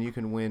 31st, and you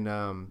can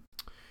win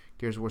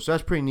Gears of War. So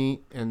that's pretty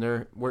neat, and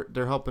they're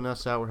helping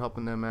us out. We're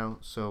helping them out.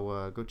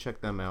 So go check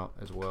them out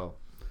as well.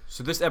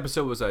 So this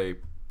episode was a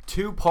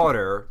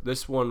two-parter.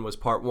 This one was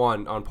part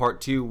 1. On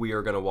part 2, we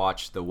are going to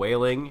watch The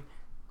Wailing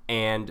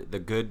and The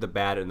Good, the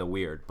Bad, and the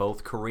Weird.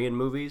 Both Korean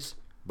movies,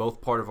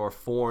 both part of our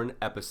foreign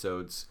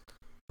episodes,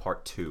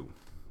 part 2.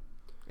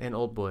 And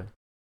Old Boy.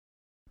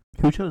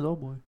 Who chose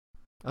Old Boy?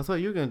 I thought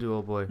you were gonna do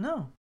Old Boy.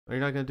 No, Are you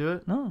not gonna do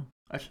it? no.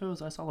 I Saw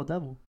the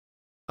Devil.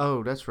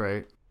 Oh, that's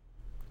right.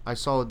 I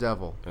Saw the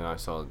Devil. And I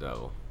Saw the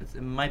Devil.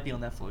 It might be on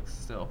Netflix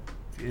still.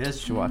 If it is,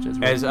 you should watch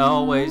it. As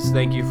always,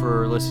 thank you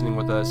for listening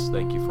with us.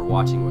 Thank you for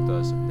watching with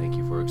us. And thank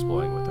you for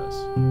exploring with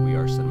us. We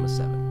are Cinema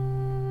 7.